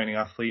strength training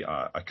athlete,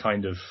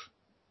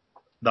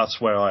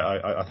 that's where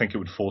I think it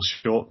would fall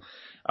short.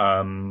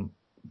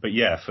 But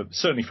yeah,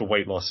 certainly for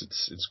weight loss,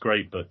 it's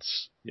great, but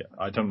yeah,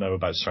 I don't know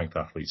about strength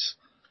athletes.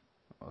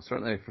 Well,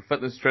 certainly for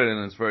fitness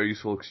training, it's very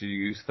useful because you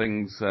use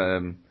things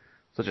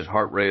such as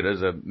heart rate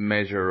as a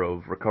measure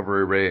of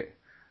recovery rate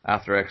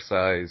after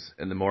exercise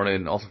in the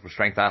morning. Also for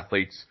strength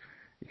athletes,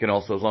 you can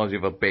also, as long as you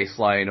have a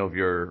baseline of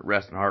your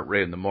rest and heart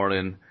rate in the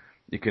morning,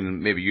 you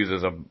can maybe use it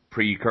as a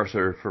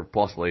precursor for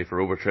possibly for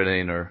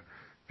overtraining, or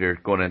if you're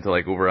going into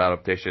like over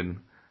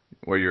adaptation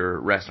where your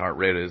rest and heart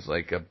rate is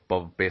like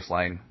above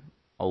baseline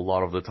a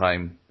lot of the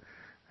time.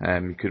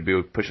 You could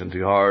be pushing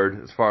too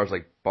hard. As far as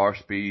like bar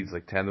speeds,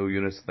 like tendo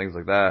units, things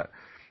like that,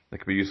 that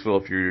could be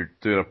useful if you're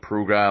doing a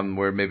program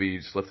where maybe you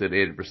just lifted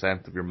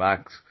 80% of your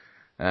max,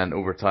 and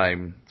over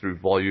time through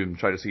volume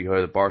try to see how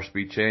the bar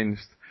speed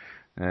changed,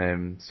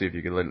 and see if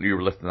you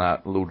were lifting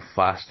that load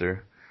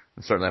faster.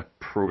 And certainly a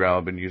program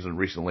I've been using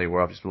recently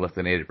where I've just been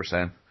lifting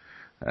 80%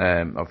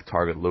 of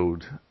target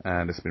load,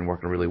 and it's been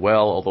working really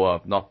well. Although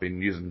I've not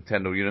been using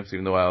tendo units,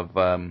 even though I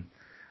have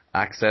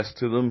access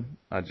to them.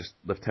 I just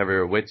lift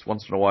heavier weights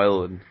once in a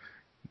while and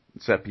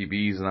set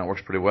PBs, and that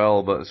works pretty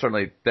well. But it's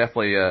certainly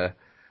definitely a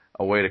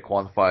way to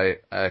quantify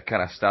a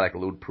kind of static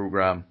load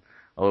program,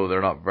 although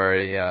they're not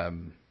very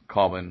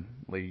common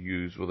commonly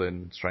used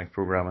within strength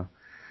programming.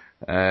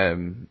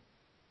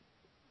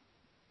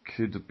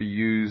 Could it be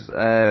used,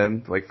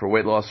 like for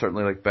weight loss,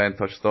 certainly like Ben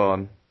touched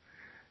on,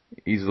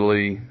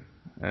 easily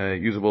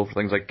usable for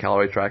things like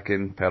calorie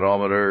tracking,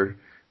 pedometer,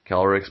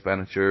 calorie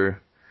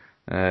expenditure.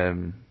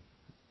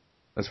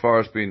 As far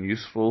as being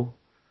useful,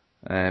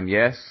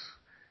 yes.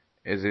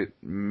 Is it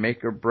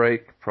make or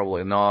break?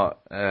 Probably not.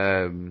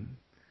 I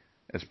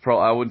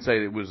wouldn't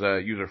say it was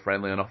user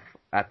friendly enough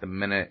at the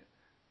minute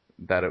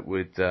that it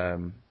would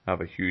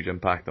have a huge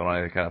impact on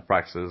any kind of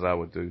practices I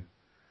would do.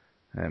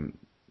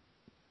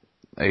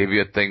 If you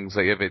had things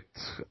like if it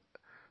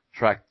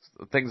tracked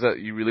things that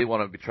you really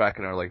want to be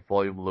tracking are like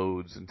volume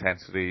loads,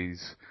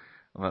 intensities,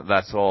 and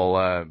that's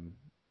all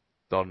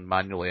done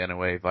manually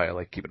anyway via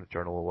like keeping a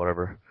journal or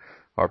whatever,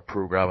 or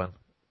programming.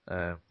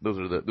 Those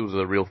are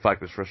the real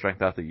factors for a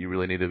strength athlete you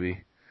really need to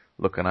be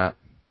looking at,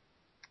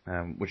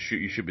 which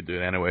you should be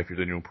doing anyway if you're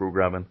doing your own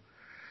programming.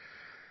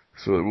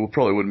 So it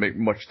probably wouldn't make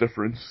much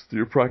difference to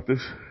your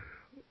practice,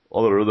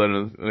 other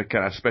than in a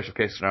kind of special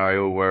case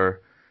scenario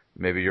where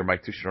maybe your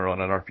Mike Tushin are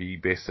on an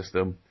RPE based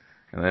system,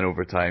 and then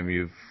over time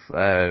you've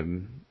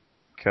kind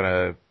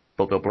of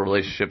built up a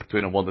relationship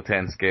between a 1 to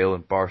 10 scale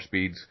and bar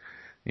speeds.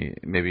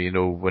 Maybe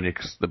when you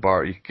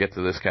get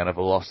to this kind of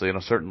velocity in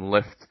a certain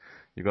lift,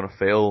 you're going to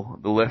fail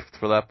the lift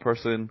for that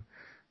person,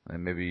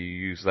 and maybe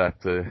you use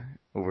that to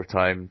over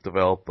time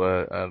develop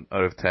an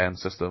out of 10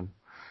 system.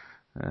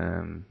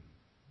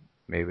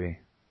 Maybe.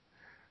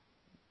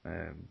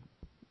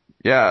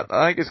 Yeah,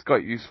 I think it's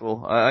quite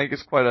useful. I think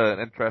it's quite an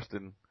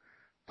interesting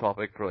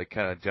topic for like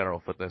kind of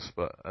general fitness,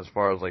 but as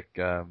far as like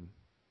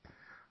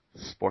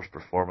sports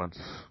performance,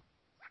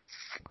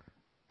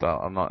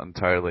 I'm not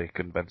entirely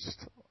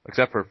convinced.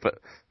 Except for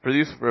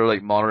use for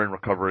like monitoring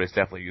recovery, it's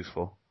definitely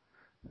useful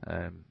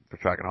for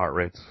tracking heart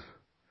rates.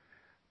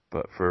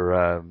 But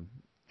for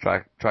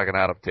tracking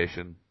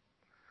adaptation,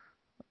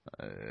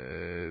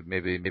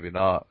 maybe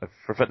not.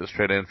 For fitness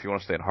training, if you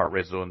want to stay in heart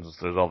rate zones,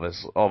 there's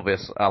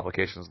obvious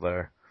applications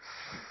there.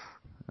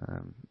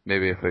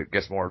 Maybe if it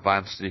gets more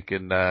advanced, you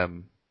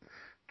can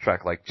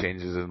track like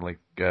changes in like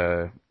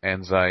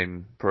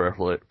enzyme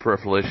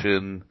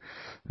proliferation,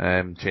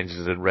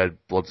 changes in red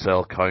blood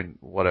cell count,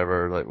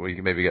 whatever. Like where you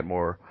can maybe get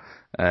more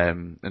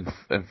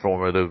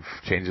informative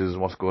changes in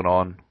what's going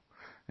on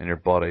in your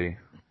body.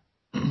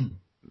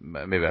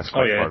 Maybe that's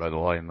quite far down the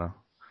line though.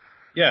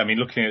 Yeah, I mean,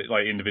 looking at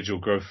like individual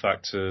growth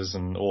factors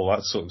and all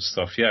that sort of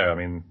stuff. Yeah, I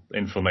mean,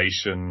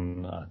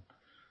 inflammation, I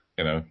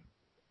don't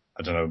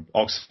know,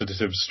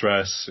 oxidative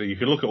stress. You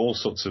could look at all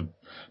sorts of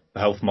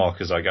health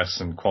markers, I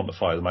guess, and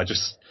quantify them.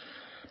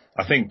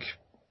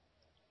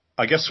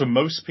 I guess for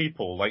most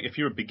people, like if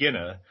you're a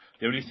beginner,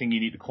 the only thing you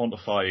need to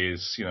quantify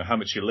is, how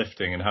much you're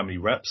lifting and how many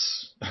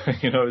reps.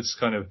 It's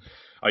kind of,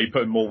 are you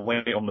putting more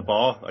weight on the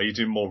bar? Are you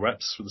doing more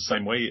reps with the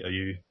same weight? Are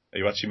you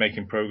actually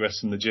making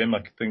progress in the gym?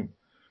 I think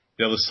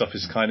the other stuff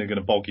is kind of going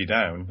to bog you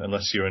down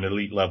unless you're an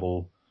elite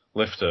level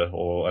lifter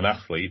or an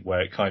athlete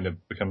where it kind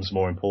of becomes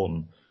more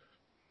important.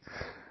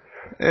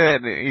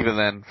 And even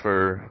then,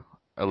 for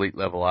elite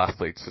level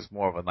athletes, it's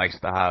more of a nice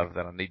to have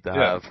than a need to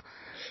have.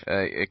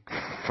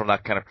 From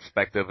that kind of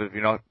perspective, if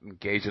you're not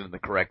engaging in the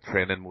correct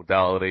training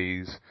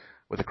modalities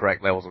with the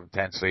correct levels of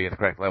intensity and the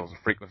correct levels of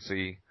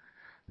frequency,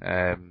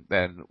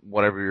 then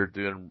whatever you're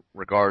doing in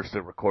regards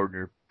to recording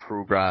your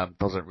program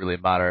doesn't really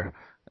matter.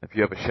 If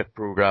you have a shit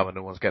program and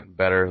no one's getting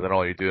better, then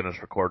all you're doing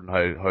is recording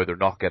how they're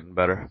not getting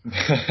better.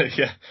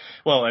 Yeah.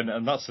 Well,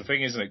 and that's the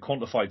thing, isn't it?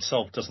 Quantified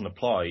self doesn't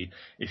apply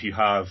if you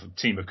have a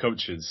team of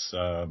coaches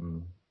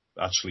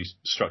actually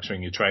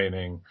structuring your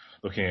training,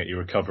 looking at your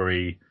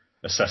recovery,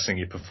 assessing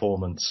your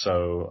performance.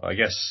 So I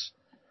guess,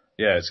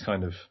 it's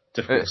kind of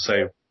difficult to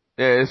say.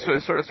 Yeah,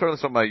 it's sort of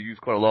something I use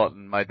quite a lot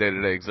in my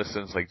day-to-day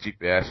existence, like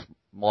GPS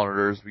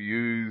monitors we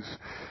use,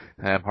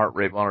 heart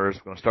rate monitors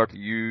we're going to start to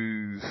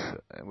use.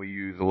 We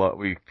use a lot.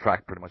 We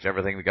track pretty much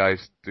everything the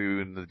guys do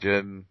in the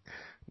gym.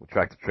 We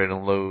track the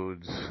training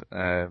loads.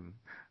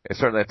 It's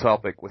certainly a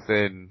topic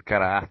within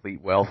kind of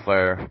athlete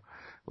welfare,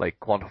 like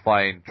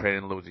quantifying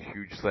training loads is a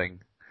huge thing.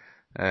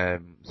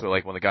 So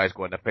like when the guys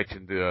go in the pitch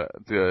and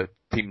do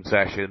a team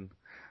session,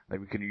 like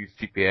we can use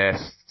GPS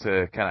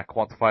to kind of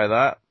quantify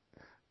that,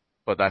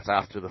 but that's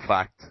after the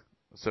fact.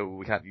 So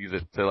we can't use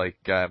it to like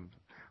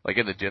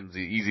in the gym's the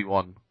easy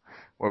one,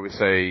 where we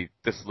say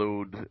this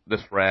load,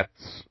 this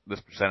reps,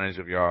 this percentage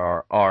of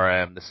your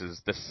RM, this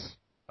is this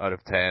out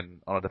of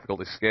 10 on a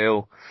difficulty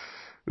scale.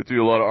 We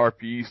do a lot of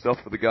RPE stuff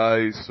for the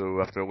guys,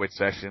 so after a weight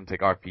session,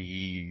 take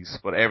RPEs,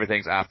 but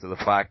everything's after the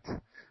fact.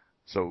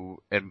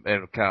 So in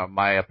kind of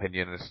my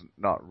opinion, it's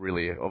not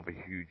really of a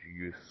huge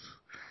use.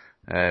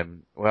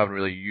 We haven't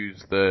really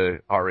used the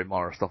heart rate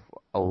monitor stuff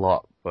a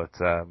lot, but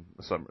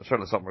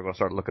certainly something we're going to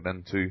start looking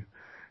into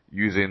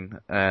using,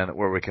 and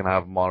where we can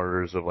have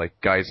monitors of like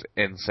guys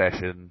in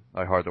session,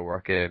 how hard they're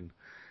working,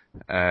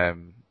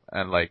 and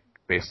like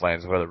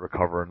baselines of how they're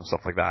recovering and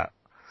stuff like that.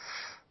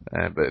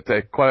 But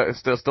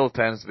it still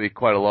tends to be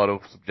quite a lot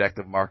of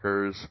subjective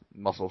markers,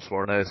 muscle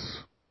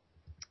soreness,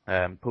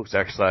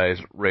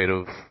 Post-exercise rate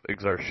of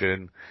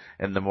exertion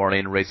in the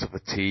morning, rates of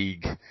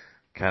fatigue,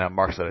 kind of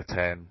marks out of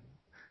 10,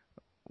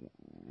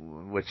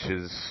 which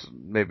is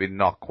maybe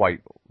not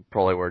quite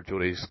probably where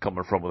Jody's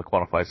coming from with the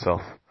quantified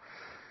self.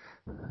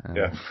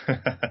 Yeah.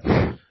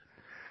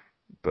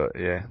 But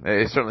yeah,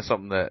 it's certainly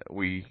something that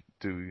we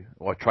do,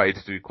 or try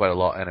to do quite a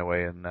lot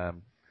anyway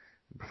in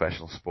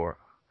professional sport,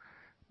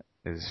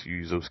 is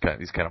use these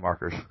kind of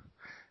markers.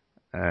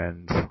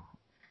 And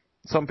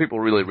some people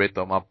really rate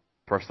them. I'm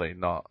personally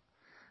not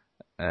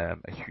a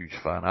huge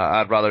fan.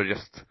 I'd rather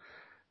just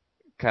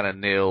kind of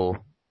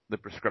nail the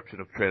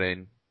prescription of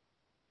training,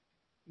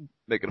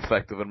 make it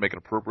effective and make it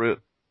appropriate.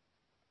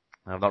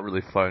 I've not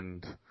really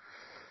found,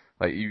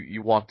 like,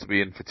 you want to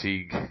be in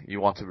fatigue, you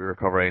want to be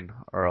recovering,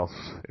 or else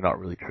you're not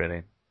really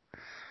training.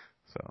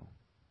 So.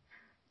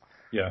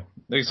 Yeah,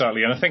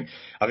 exactly. And I think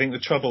the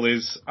trouble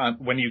is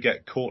when you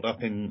get caught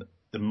up in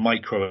the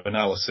micro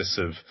analysis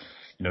of,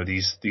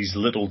 these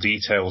little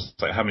details,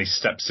 like how many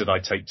steps did I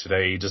take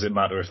today? Does it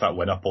matter if that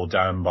went up or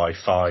down by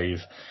 5?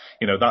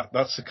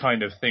 That's the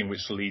kind of thing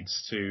which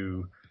leads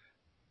to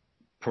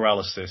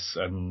paralysis,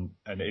 and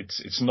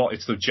it's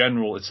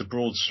the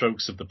broad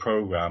strokes of the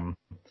program,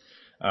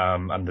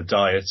 and the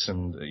diet,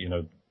 and,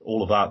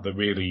 all of that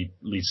really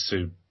leads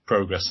to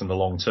progress in the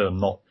long term,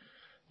 not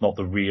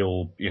the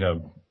real,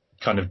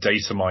 kind of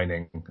data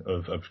mining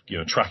of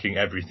tracking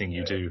everything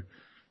you do.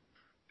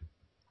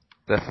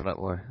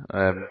 Definitely.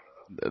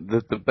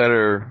 The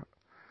better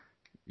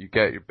you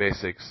get your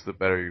basics, the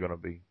better you're going to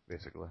be,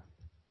 basically.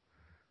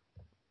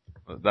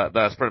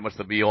 That's pretty much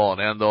the be-all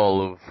and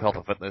end-all of health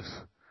and fitness.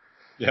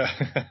 Yeah.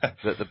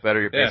 The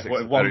better your basics,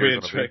 the one better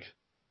weird trick.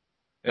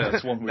 Yeah,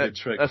 that's one weird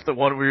trick. That's the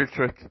one weird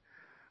trick.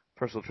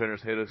 Personal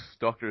trainers hate us.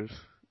 Doctors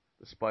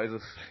despise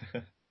us.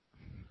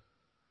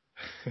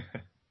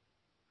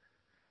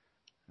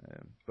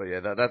 But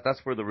yeah,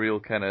 that's where the real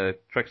kind of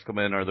tricks come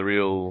in, or the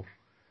real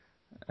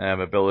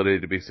ability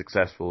to be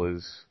successful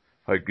is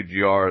how good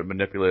you are at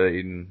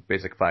manipulating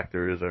basic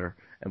factors or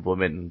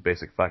implementing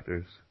basic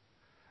factors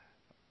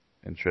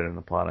in training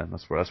and planning.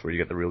 That's where you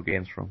get the real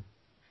gains from.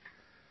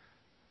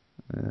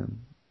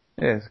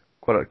 Yeah, it's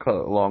quite a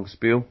long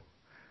spiel.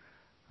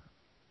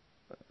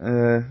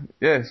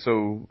 Yeah,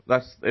 so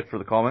that's it for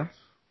the comments.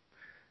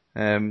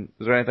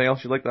 Is there anything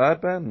else you'd like to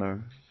add, Ben?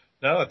 Or?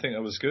 No, I think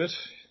that was good.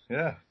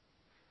 Yeah.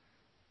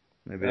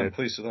 Maybe I'm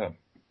pleased with that.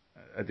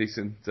 A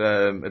decent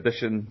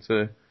addition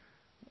to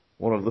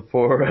one of the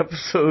 4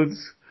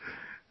 episodes.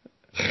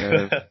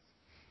 Yeah,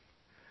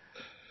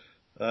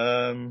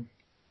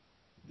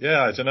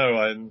 I don't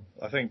know.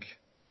 I think.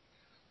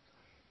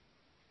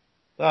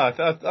 I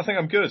think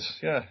I'm good.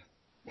 Yeah.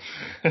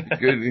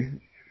 Good.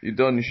 You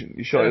done?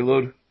 You shot your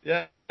load.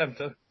 Yeah, I'm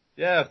done.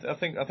 Yeah, I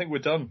think we're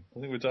done.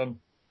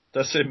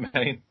 That's it,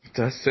 mate.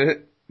 That's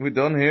it. We're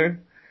done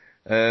here.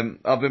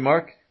 I've been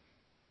Mark.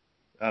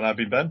 And I've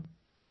been Ben.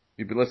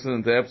 You've been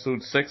listening to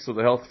episode 6 of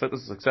the Health,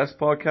 Fitness, and Success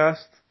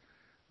podcast.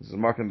 This is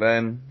Mark and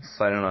Ben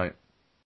signing out.